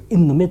minority group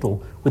in the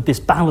middle with this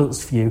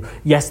balanced view.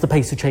 Yes, the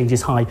pace of change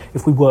is high.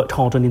 If we worked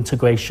hard on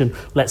integration,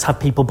 let's have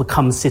people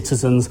become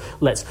citizens,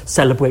 let's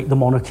celebrate the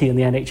monarchy and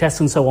the NHS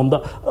and so on.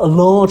 But a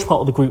large part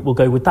of the group will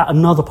go with that.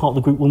 Another part of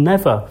the group will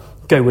never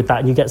go with that,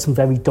 and you get some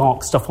very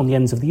dark stuff on the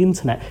ends of the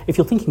internet. If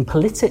you're thinking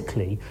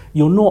politically,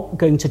 you're not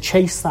going to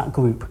chase that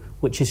group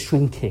which is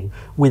shrinking,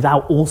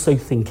 without also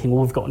thinking,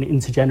 well, we've got an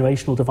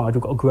intergenerational divide,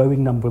 we've got a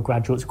growing number of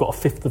graduates, we've got a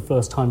fifth of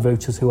first-time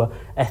voters who are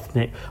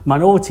ethnic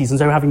minorities. And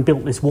so having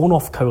built this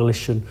one-off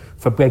coalition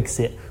for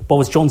Brexit,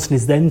 Boris Johnson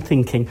is then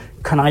thinking,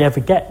 can I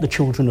ever get the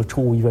children of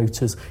Tory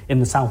voters in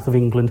the south of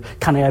England?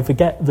 Can I ever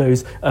get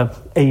those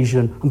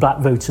Asian and black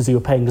voters who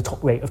are paying the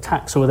top rate of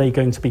tax, or are they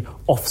going to be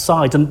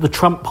offside? And the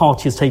Trump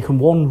party has taken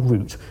one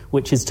route,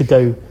 which is to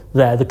go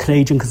there. The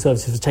Canadian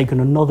Conservatives have taken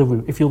another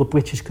route. If you're the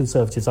British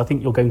Conservatives, I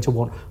think you're going to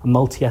want a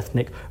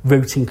multi-ethnic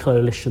voting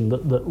coalition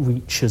that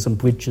reaches and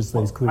bridges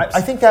those groups.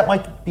 I think that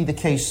might be the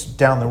case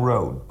down the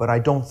road, but I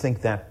don't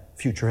think that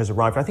future has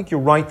arrived. I think you're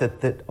right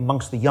that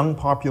amongst the young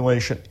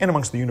population and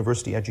amongst the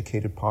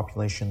university-educated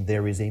population,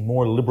 there is a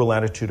more liberal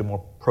attitude, a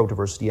more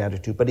pro-diversity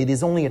attitude, but it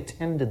is only a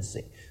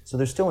tendency. So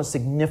there's still a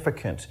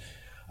significant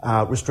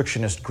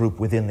restrictionist group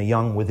within the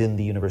young, within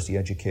the university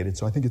educated.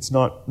 So I think it's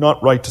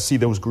not right to see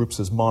those groups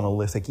as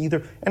monolithic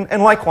either.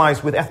 And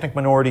likewise, with ethnic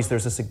minorities,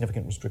 there's a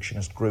significant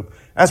restrictionist group,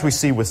 as we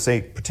see with,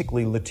 say,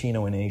 particularly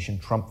Latino and Asian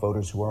Trump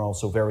voters who are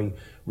also very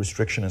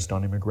restrictionist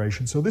on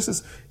immigration. So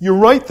you're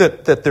right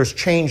that there's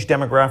change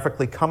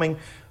demographically coming,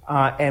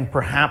 and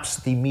perhaps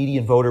the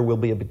median voter will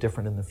be a bit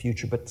different in the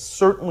future. But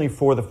certainly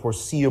for the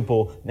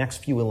foreseeable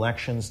next few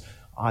elections,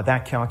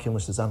 that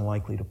calculus is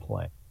unlikely to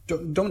play.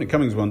 Dominic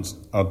Cummings once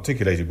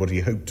articulated what he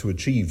hoped to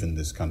achieve in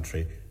this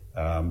country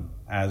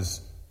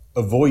as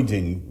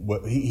avoiding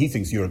what he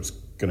thinks Europe's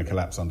going to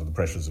collapse under the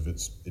pressures of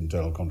its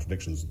internal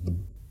contradictions,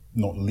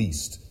 not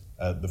least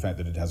the fact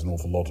that it has an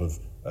awful lot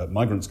of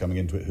migrants coming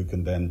into it who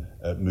can then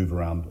move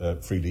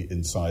around freely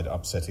inside,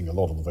 upsetting a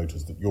lot of the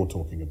voters that you're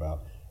talking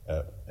about,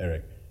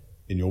 Eric,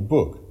 in your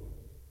book.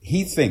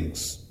 He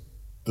thinks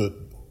that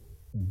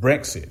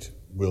Brexit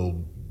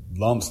will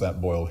lance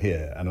that boil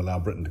here and allow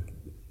Britain to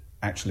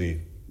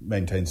actually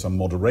maintain some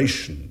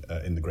moderation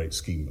in the great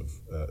scheme of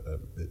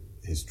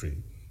history.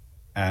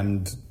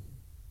 And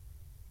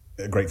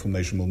a grateful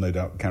nation will no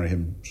doubt carry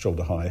him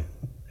shoulder high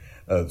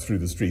through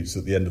the streets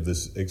at the end of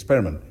this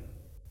experiment.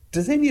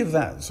 Does any of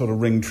that sort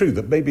of ring true,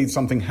 that maybe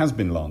something has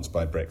been lanced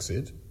by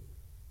Brexit,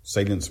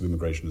 salience of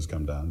immigration has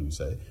come down, you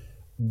say,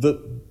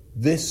 that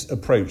this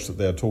approach that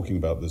they're talking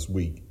about this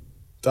week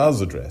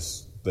does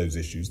address those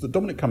issues, that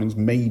Dominic Cummings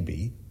may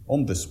be,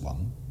 on this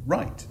one,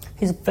 right?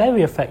 He's a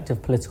very effective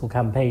political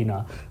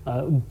campaigner.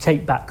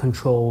 Take back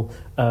control,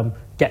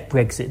 get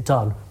Brexit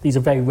done. These are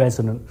very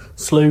resonant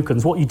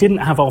slogans. What you didn't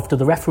have after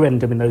the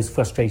referendum in those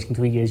frustrating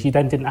 3 years, you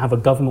then didn't have a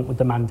government with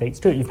the mandate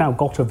to do it. You've now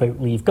got a vote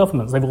leave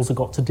government. They've also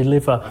got to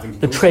deliver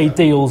the trade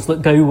deals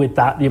that go with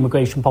that, the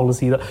immigration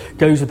policy that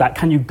goes with that.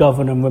 Can you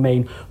govern and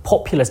remain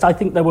populist? I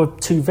think there were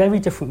two very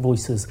different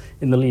voices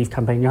in the Leave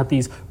campaign. You had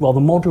these rather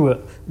moderate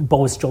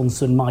Boris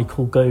Johnson,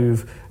 Michael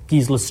Gove,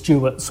 Gisela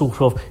Stewart,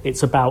 sort of,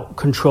 it's about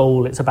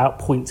control, it's about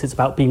points, it's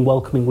about being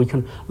welcoming, we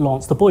can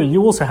lance the boil.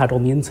 You also had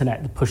on the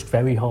internet that pushed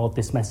very hard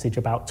this message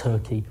about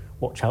Turkey.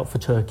 Watch out for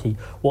Turkey,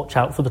 watch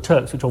out for the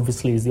Turks, which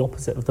obviously is the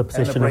opposite of the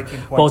position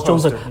of Boris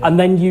Johnson. Yeah. And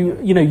then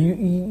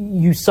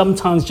you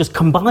sometimes just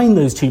combine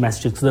those two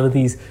messages because there are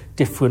these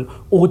different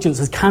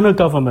audiences. Can a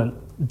government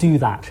do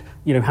that?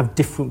 Have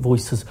different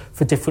voices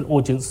for different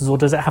audiences, or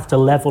does it have to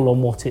level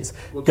on what it's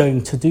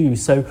going to do?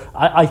 So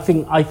I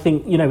think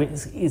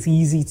it's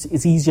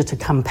easier to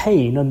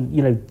campaign,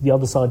 and the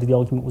other side of the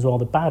argument was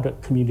rather bad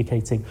at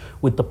communicating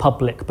with the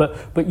public.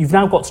 But you've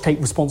now got to take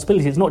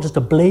responsibility. It's not just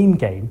a blame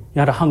game. You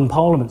had a hung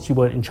parliament, you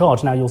weren't in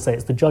charge. Now you'll say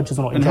it's the judges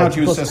are not in charge. And how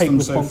do you assess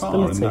them so far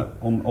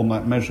on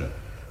that measure?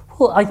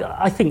 Well,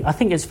 I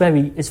think it's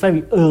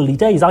very early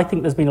days. I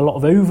think there's been a lot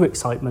of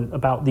overexcitement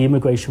about the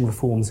immigration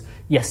reforms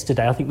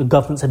yesterday. I think the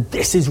government said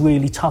this is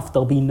really tough.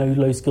 There'll be no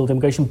low-skilled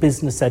immigration.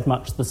 Business said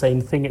much the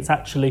same thing. It's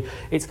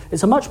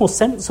a much more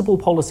sensible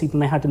policy than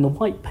they had in the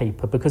white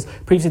paper, because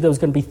previously there was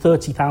going to be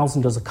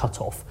 30,000 as a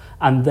cut-off,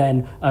 and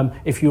then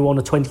if you were on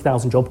a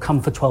 20,000 job,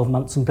 come for 12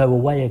 months and go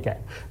away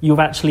again.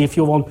 If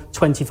you're on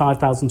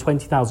 25,000,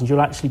 20,000, you'll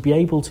actually be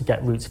able to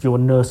get routes. If you're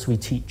a nursery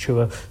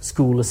teacher, a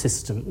school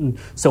assistant, and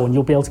so on,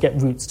 you'll be able to get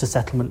routes to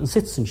settlement and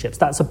citizenships.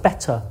 That's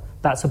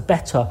a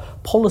better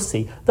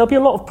policy. There'll be a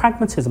lot of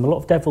pragmatism, a lot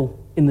of devil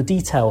in the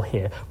detail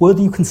here,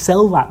 whether you can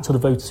sell that to the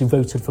voters who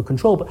voted for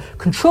control. But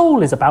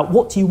control is about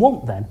what do you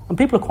want then? And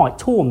people are quite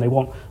torn. They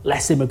want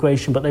less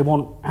immigration, but they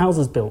want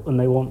houses built and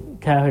they want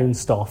care homes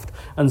staffed.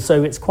 And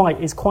so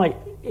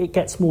it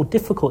gets more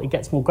difficult, it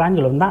gets more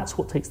granular, and that's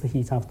what takes the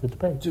heat out of the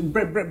debate.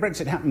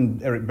 Brexit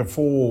happened, Eric,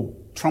 before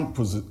Trump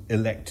was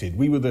elected.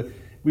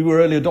 We were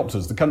early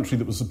adopters, the country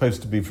that was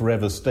supposed to be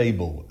forever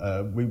stable.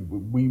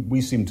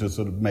 We seem to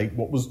sort of make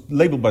what was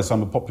labelled by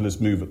some a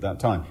populist move at that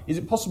time. Is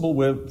it possible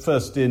we're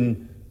first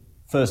in,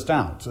 first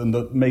out, and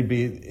that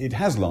maybe it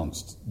has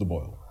lanced the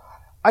boil?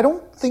 I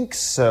don't think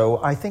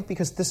so. I think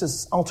because this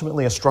is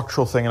ultimately a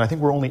structural thing, and I think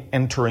we're only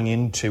entering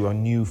into a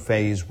new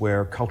phase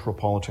where cultural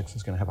politics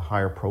is going to have a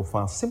higher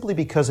profile, simply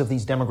because of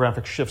these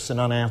demographic shifts and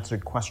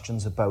unanswered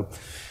questions about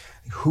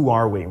who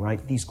are we,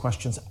 right? These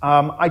questions.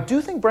 I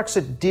do think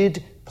Brexit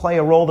did play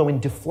a role, though, in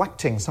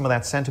deflecting some of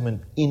that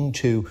sentiment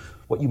into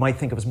what you might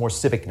think of as more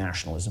civic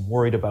nationalism,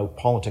 worried about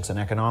politics and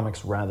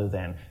economics rather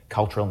than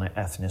cultural and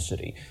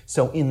ethnicity.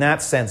 So in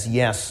that sense,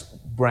 yes,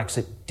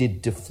 Brexit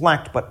did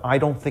deflect, but I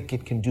don't think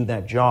it can do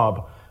that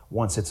job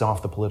once it's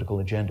off the political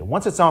agenda.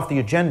 Once it's off the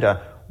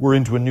agenda, we're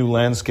into a new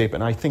landscape,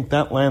 and I think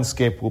that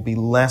landscape will be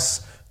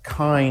less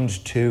kind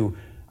to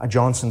a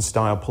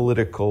Johnson-style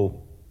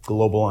political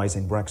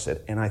globalizing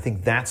Brexit. And I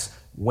think that's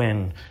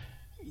when,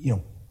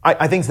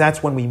 I think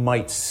that's when we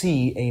might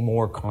see a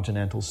more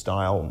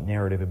continental-style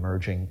narrative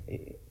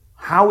emerging.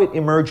 How it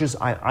emerges,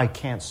 I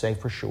can't say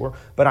for sure,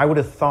 but I would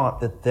have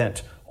thought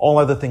that all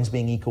other things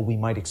being equal, we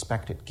might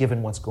expect it,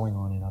 given what's going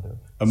on in other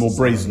a more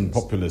brazen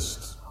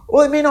populist.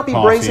 Well, it may not be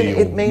brazen,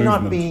 it may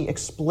not be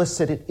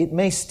explicit, it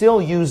may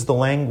still use the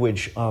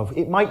language of,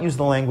 it might use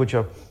the language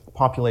of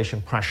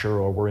population pressure,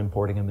 or we're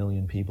importing 1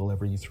 million people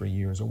every 3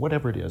 years, or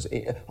whatever it is.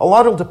 A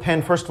lot will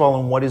depend, first of all,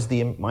 on what is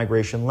the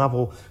migration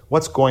level,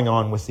 what's going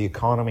on with the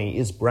economy.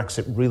 Is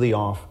Brexit really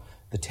off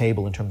the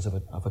table in terms of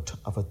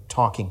a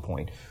talking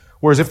point?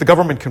 Whereas if the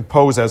government can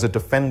pose as a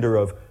defender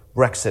of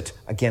Brexit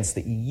against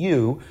the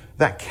EU,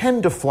 that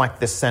can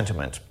deflect this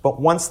sentiment. But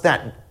once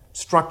that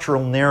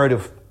structural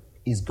narrative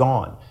is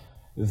gone,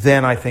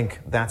 then I think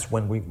that's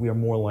when we are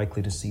more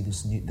likely to see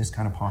this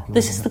kind of populism.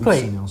 This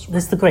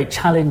is the great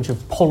challenge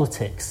of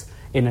politics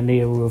in an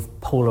era of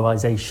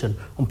polarisation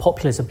and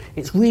populism.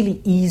 It's really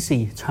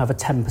easy to have a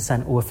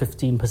 10% or a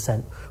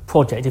 15%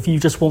 project. If you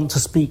just want to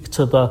speak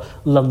to the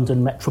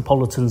London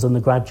metropolitans and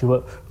the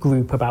graduate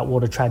group about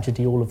what a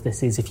tragedy all of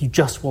this is, if you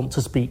just want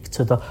to speak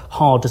to the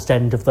hardest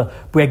end of the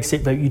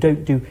Brexit vote, you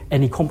don't do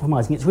any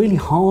compromising. It's really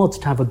hard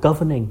to have a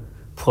governing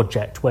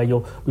project where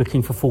you're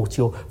looking for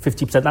 40 or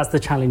 50%. That's the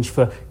challenge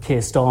for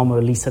Keir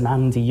Starmer, Lisa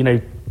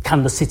Nandy.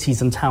 Can the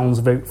cities and towns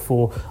vote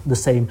for the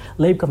same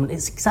Labour government?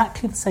 It's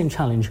exactly the same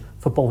challenge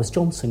for Boris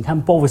Johnson. Can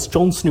Boris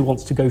Johnson, who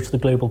wants to go to the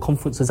global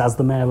conferences as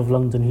the Mayor of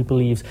London, who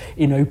believes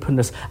in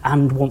openness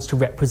and wants to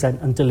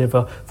represent and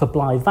deliver for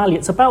Blythe Valley?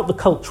 It's about the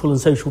cultural and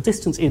social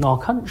distance in our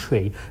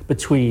country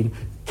between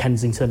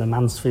Kensington and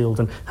Mansfield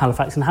and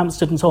Halifax and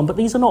Hampstead and so on. But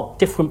these are not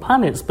different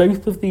planets.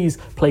 Both of these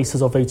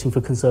places are voting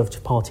for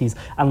Conservative parties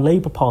and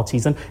Labour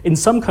parties. And in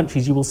some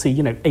countries you will see,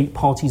 8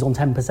 parties on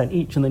 10%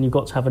 each, and then you've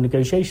got to have a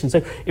negotiation.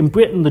 So in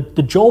Britain,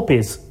 the job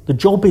is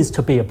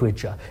to be a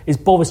bridger. Is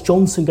Boris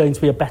Johnson going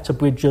to be a better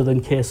bridger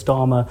than Keir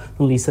Starmer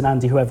and Lisa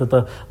Nandy, whoever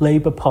the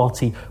Labour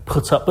Party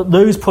put up? But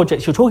those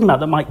projects you're talking about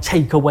that might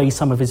take away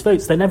some of his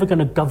votes, they're never going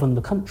to govern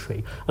the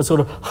country. A sort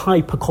of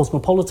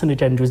hyper-cosmopolitan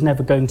agenda is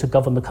never going to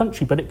govern the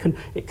country, but it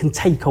can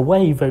take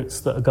away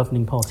votes that a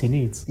governing party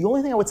needs. The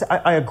only thing I would say,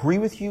 I agree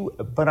with you,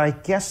 but I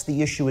guess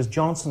the issue is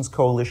Johnson's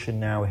coalition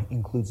now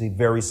includes a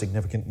very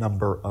significant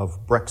number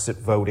of Brexit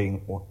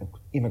voting or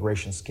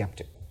immigration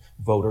skeptic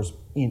voters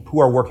who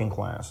are working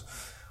class.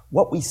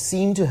 What we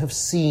seem to have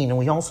seen, and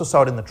we also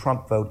saw it in the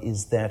Trump vote,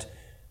 is that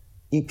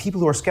people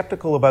who are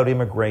skeptical about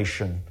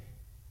immigration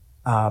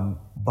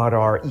but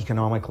are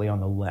economically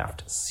on the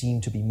left seem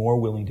to be more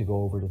willing to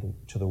go over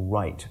to the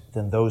right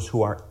than those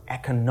who are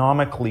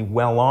economically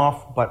well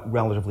off but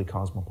relatively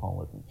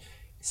cosmopolitan.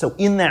 So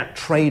in that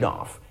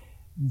trade-off,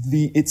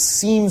 it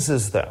seems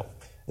as though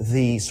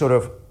the sort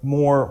of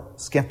more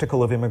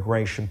skeptical of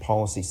immigration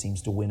policy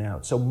seems to win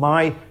out. So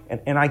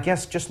and I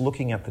guess just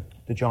looking at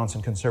the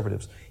Johnson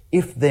Conservatives,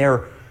 if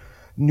their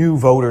new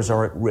voters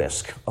are at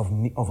risk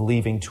of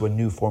leaving to a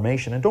new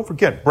formation, and don't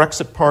forget,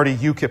 Brexit Party,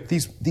 UKIP,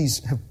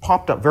 these have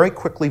popped up very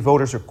quickly.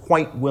 Voters are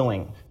quite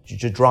willing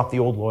to drop the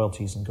old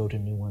loyalties and go to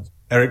new ones.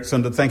 Eric,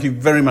 Sunder, thank you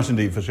very much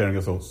indeed for sharing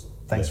your thoughts.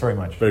 Thanks very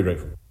much. Very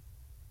grateful.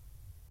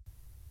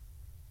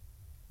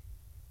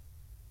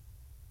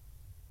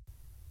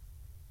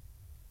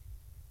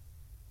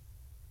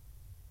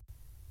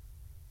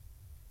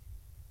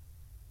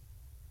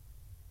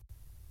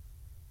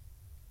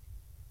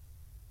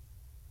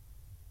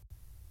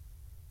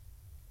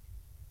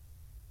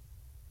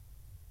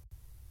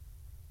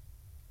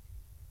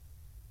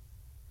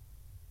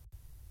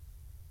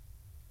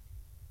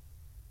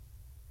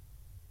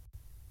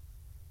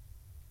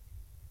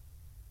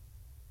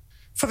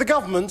 For the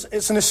government,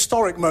 it's an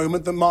historic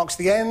moment that marks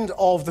the end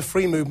of the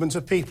free movement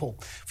of people.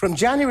 From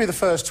January the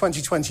 1st,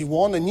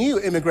 2021, a new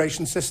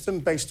immigration system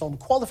based on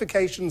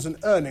qualifications and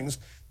earnings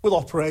will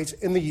operate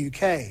in the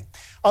UK.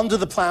 Under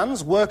the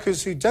plans,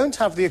 workers who don't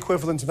have the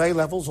equivalent of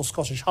A-levels or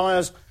Scottish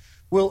Highers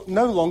will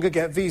no longer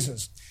get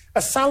visas.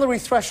 A salary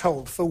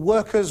threshold for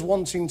workers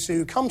wanting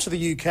to come to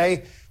the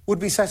UK would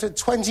be set at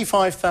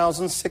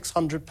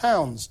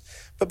 £25,600.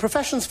 But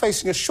professions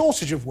facing a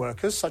shortage of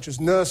workers, such as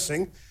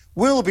nursing,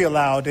 will be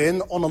allowed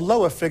in on a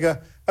lower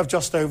figure of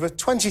just over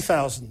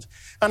 20,000.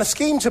 And a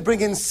scheme to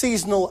bring in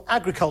seasonal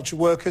agriculture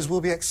workers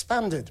will be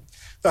expanded.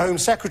 The Home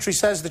Secretary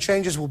says the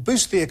changes will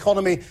boost the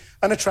economy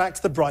and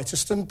attract the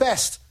brightest and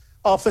best.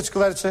 Our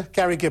political editor,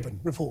 Gary Gibbon,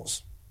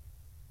 reports.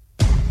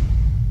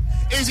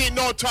 Is it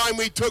not time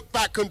we took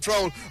back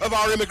control of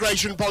our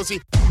immigration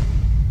policy?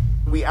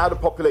 We add a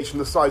population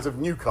the size of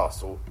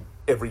Newcastle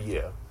every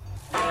year.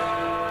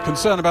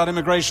 Concern about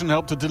immigration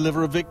helped to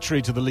deliver a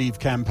victory to the Leave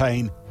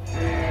campaign.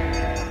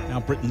 Now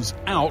Britain's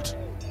out,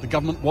 the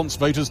government wants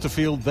voters to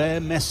feel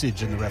their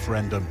message in the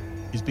referendum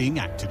is being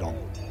acted on.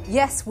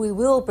 Yes, we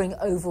will bring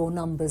overall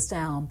numbers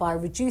down by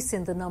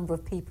reducing the number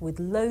of people with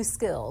low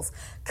skills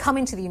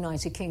coming to the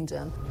United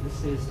Kingdom.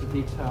 This is the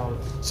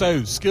details.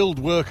 So skilled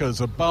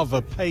workers above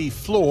a pay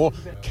floor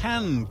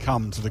can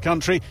come to the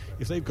country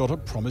if they've got a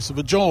promise of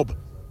a job.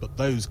 But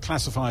those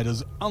classified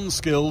as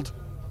unskilled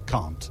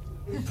can't.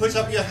 Put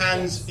up your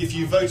hands if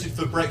you voted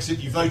for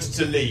Brexit, you voted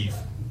to leave.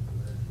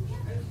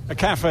 A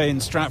cafe in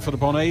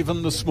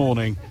Stratford-upon-Avon this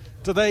morning.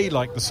 Do they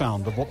like the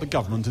sound of what the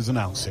government is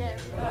announcing?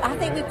 I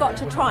think we've got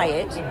to try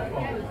it,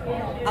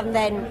 and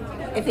then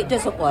if it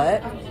doesn't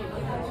work,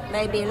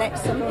 maybe elect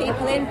some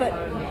people in,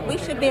 but we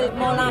should be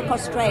more like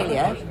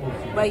Australia,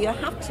 where you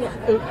have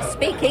to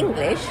speak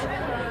English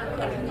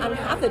and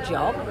have a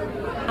job.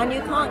 and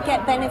you can't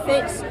get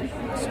benefits.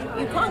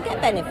 You can't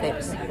get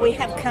benefits. We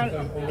have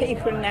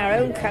people in our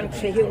own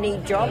country who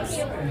need jobs,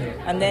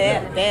 and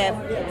their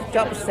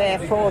jobs there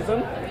for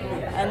them,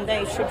 and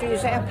they should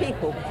use our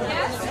people.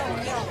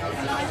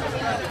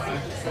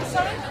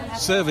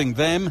 Serving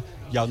them,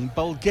 young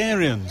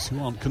Bulgarians who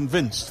aren't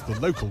convinced the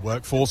local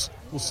workforce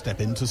will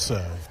step in to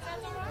serve.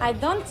 I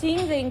don't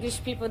think the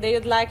English people, they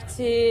would like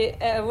to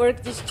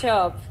work this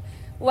job.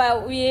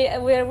 Well, we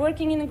are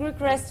working in a Greek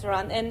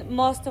restaurant, and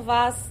most of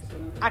us,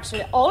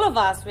 actually all of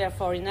us, we are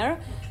foreigner,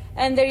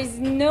 and there is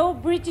no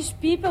British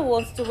people who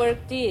wants to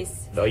work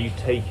this. Are you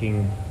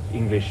taking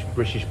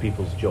British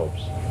people's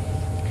jobs?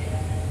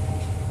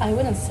 I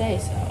wouldn't say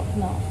so,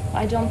 no.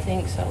 I don't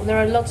think so. There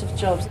are lots of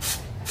jobs.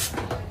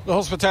 The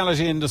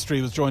hospitality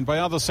industry was joined by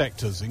other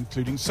sectors,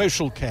 including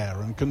social care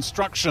and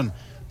construction,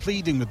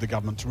 pleading with the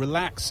government to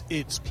relax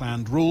its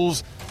planned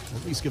rules, or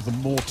at least give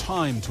them more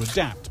time to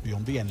adapt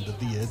beyond the end of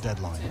the year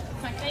deadline.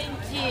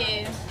 Thank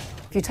you.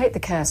 If you take the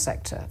care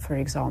sector, for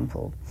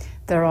example,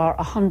 there are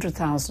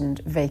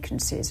 100,000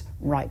 vacancies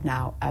right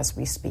now as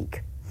we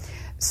speak.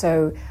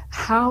 So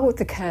how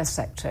the care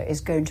sector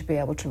is going to be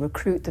able to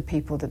recruit the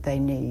people that they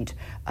need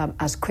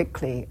as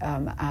quickly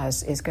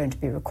as is going to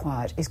be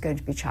required is going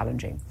to be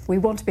challenging. We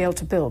want to be able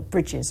to build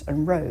bridges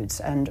and roads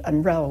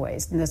and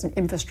railways, and there's an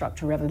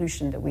infrastructure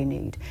revolution that we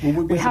need.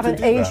 We have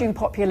an ageing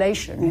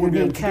population who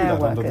need care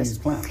workers.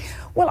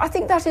 Well, I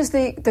think that is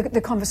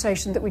the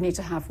conversation that we need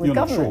to have with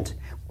government.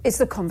 It's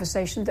the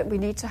conversation that we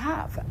need to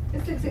have.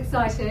 This looks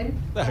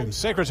exciting. The Home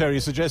Secretary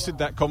suggested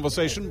that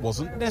conversation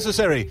wasn't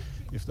necessary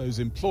if those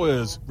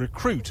employers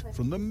recruit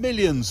from the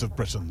millions of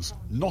Britons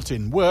not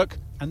in work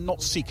and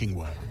not seeking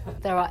work.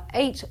 There are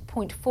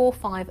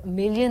 8.45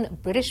 million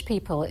British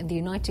people in the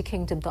United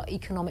Kingdom that are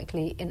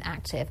economically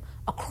inactive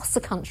across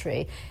the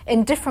country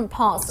in different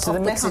parts of the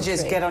country. So the message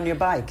is get on your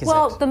bike, is it?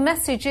 Well, the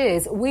message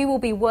is we will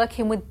be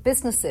working with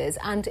businesses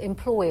and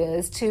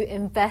employers to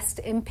invest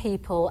in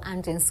people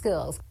and in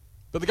skills.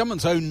 But the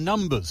government's own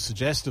numbers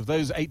suggest of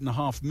those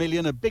 8.5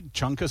 million, a big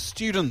chunk are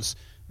students.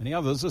 Many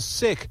others are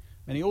sick,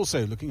 many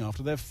also looking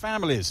after their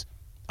families.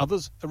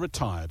 Others are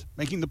retired,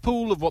 making the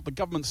pool of what the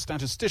government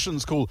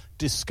statisticians call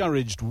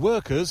discouraged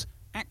workers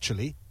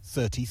actually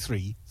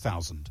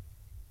 33,000.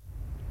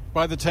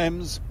 By the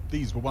Thames,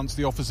 these were once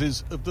the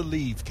offices of the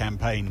Leave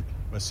campaign,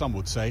 where some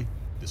would say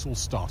this all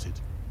started.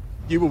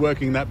 You were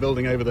working in that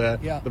building over there,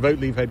 the Vote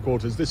Leave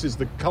headquarters. This is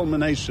the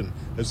culmination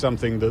of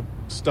something that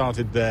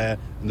started there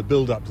and the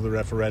build-up to the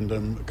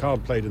referendum, a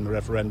card played in the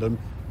referendum,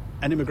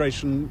 and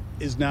immigration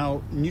is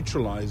now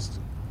neutralised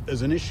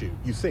as an issue,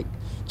 you think?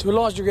 To a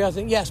large degree, I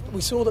think, yes, but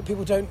we saw that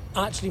people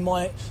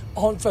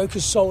aren't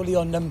focused solely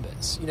on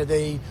numbers. You know,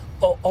 the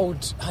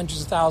old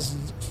hundreds of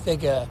thousands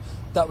figure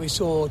that we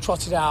saw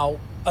trotted out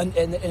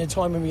in a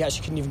time when we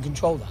actually couldn't even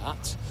control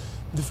that.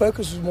 The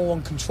focus was more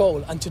on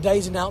control, and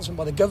today's announcement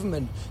by the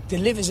government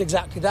delivers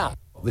exactly that.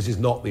 This is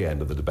not the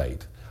end of the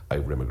debate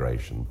over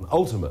immigration.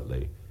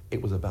 Ultimately,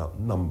 it was about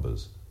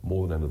numbers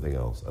more than anything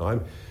else.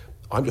 And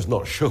I'm just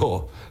not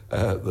sure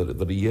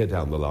that a year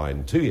down the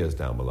line, 2 years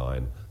down the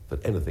line,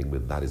 that anything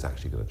with that is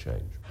actually going to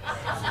change.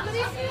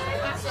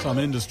 Some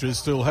industries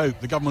still hope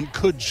the government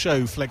could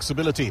show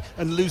flexibility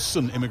and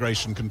loosen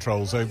immigration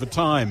controls over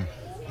time.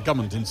 The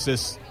government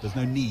insists there's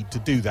no need to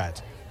do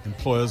that.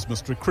 Employers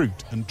must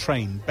recruit and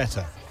train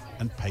better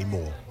and pay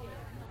more.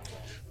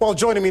 Well,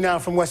 joining me now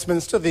from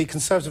Westminster, the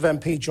Conservative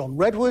MP John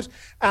Redwood,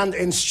 and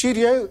in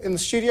the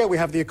studio we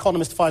have the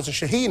economist Faiza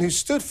Shaheen, who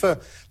stood for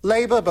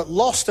Labour but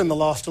lost in the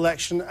last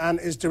election and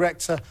is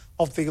director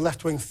of the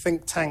left-wing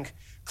think tank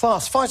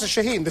Class. Faiza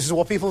Shaheen, this is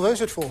what people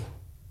voted for.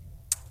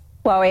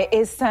 Well, it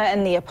is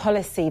certainly a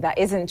policy that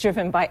isn't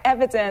driven by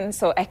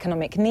evidence or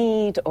economic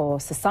need or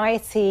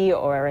society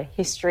or a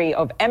history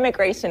of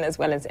emigration as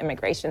well as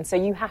immigration. So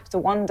you have to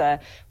wonder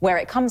where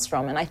it comes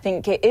from. And I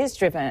think it is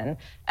driven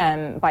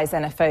by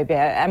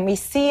xenophobia. And we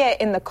see it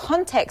in the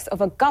context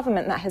of a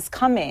government that has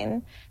come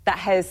in, that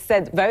has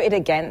voted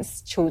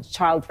against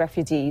child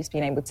refugees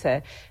being able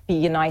to be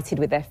united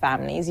with their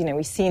families. You know,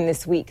 we've seen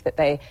this week that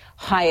they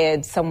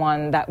hired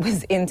someone that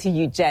was into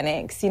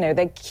eugenics. You know,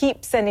 they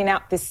keep sending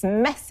out this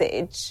message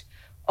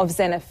of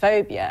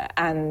xenophobia,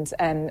 and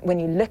when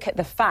you look at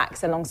the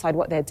facts alongside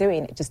what they're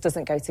doing, it just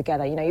doesn't go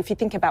together. You know, if you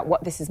think about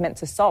what this is meant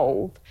to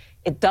solve,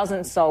 it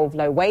doesn't solve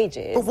low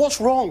wages. But what's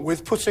wrong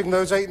with putting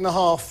those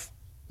 8.5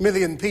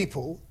 million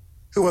people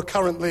who are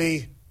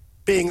currently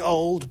being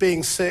old,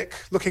 being sick,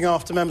 looking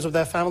after members of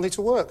their family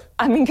to work?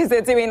 I mean, because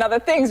they're doing other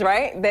things,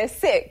 right? They're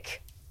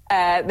sick.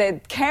 They're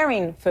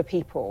caring for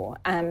people.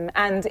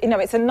 And, you know,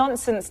 it's a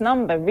nonsense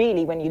number,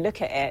 really, when you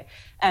look at it.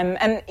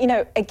 And, you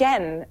know,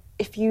 again,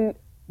 if you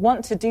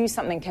want to do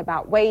something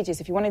about wages,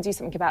 if you want to do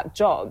something about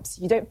jobs,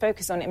 you don't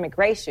focus on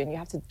immigration. You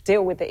have to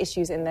deal with the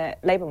issues in the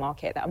labour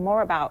market that are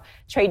more about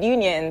trade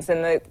unions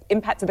and the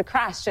impact of the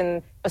crash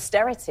and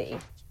austerity.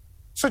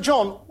 So,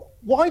 John,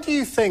 why do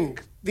you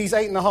think these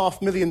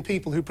 8.5 million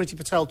people who Priti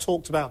Patel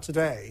talked about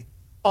today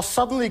are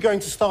suddenly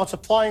going to start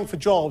applying for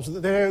jobs that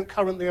they don't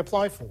currently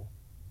apply for?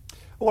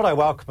 What I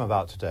welcome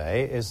about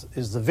today is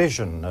the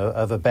vision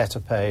of a better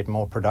paid,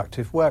 more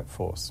productive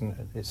workforce.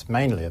 And it's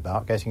mainly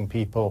about getting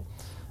people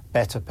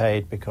better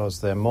paid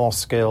because they're more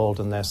skilled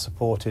and they're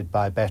supported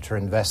by better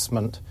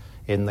investment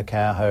in the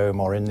care home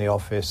or in the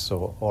office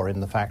or in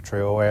the factory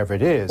or wherever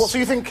it is. Well, so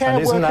you think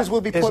care workers will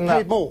be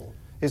paid more?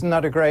 Isn't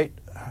that a great...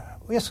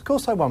 Yes, of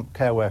course I want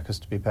care workers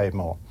to be paid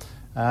more.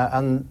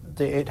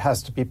 It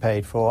has to be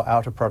paid for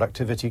out of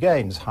productivity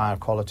gains, higher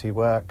quality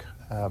work,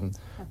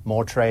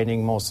 more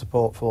training, more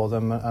support for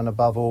them, and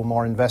above all,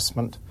 more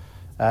investment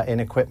in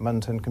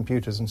equipment and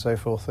computers and so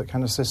forth that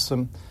can assist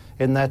them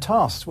in their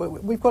tasks.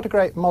 We've got a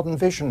great modern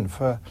vision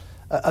for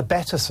a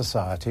better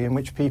society in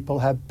which people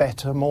have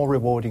better, more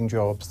rewarding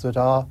jobs that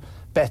are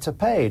better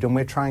paid, and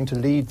we're trying to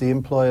lead the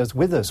employers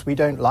with us. We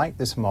don't like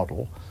this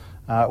model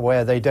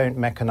where they don't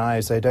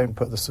mechanise, they don't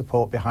put the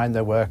support behind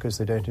their workers,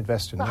 they don't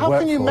invest in the workforce, how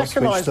can you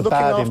mechanise which the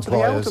bad looking after the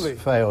employers elderly?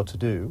 fail to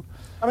do.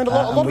 I mean, a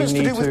lot of it's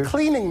to do with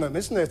cleaning them,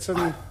 isn't it?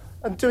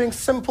 And doing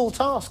simple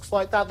tasks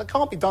like that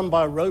can't be done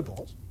by a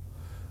robot.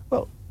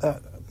 Well,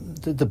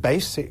 the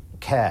basic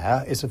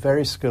care is a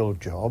very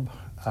skilled job,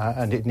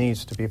 and it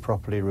needs to be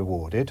properly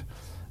rewarded.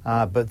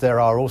 But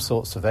there are all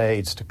sorts of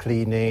aids to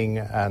cleaning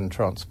and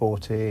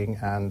transporting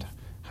and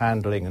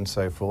handling and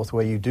so forth,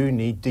 where you do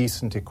need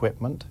decent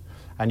equipment,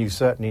 and you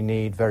certainly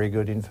need very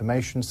good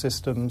information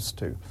systems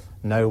to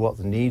know what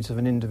the needs of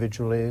an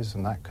individual is,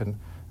 and that can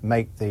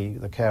make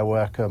the care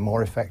worker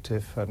more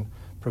effective and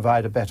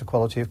provide a better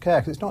quality of care.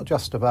 Because it's not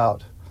just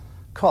about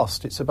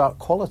cost, it's about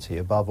quality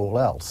above all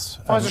else.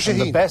 And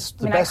the best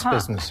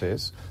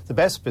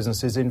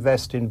businesses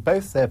invest in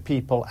both their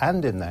people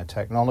and in their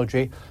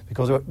technology,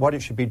 because what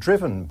it should be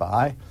driven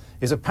by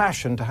is a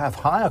passion to have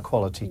higher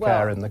quality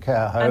care in the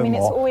care home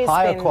or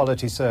higher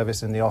quality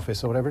service in the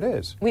office or whatever it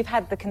is. We've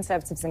had the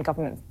Conservatives in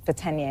government for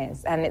 10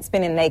 years, and it's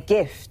been in their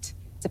gift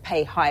to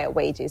pay higher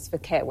wages for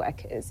care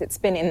workers. It's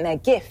been in their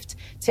gift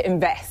to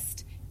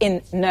invest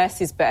in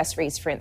nurses' bursaries, for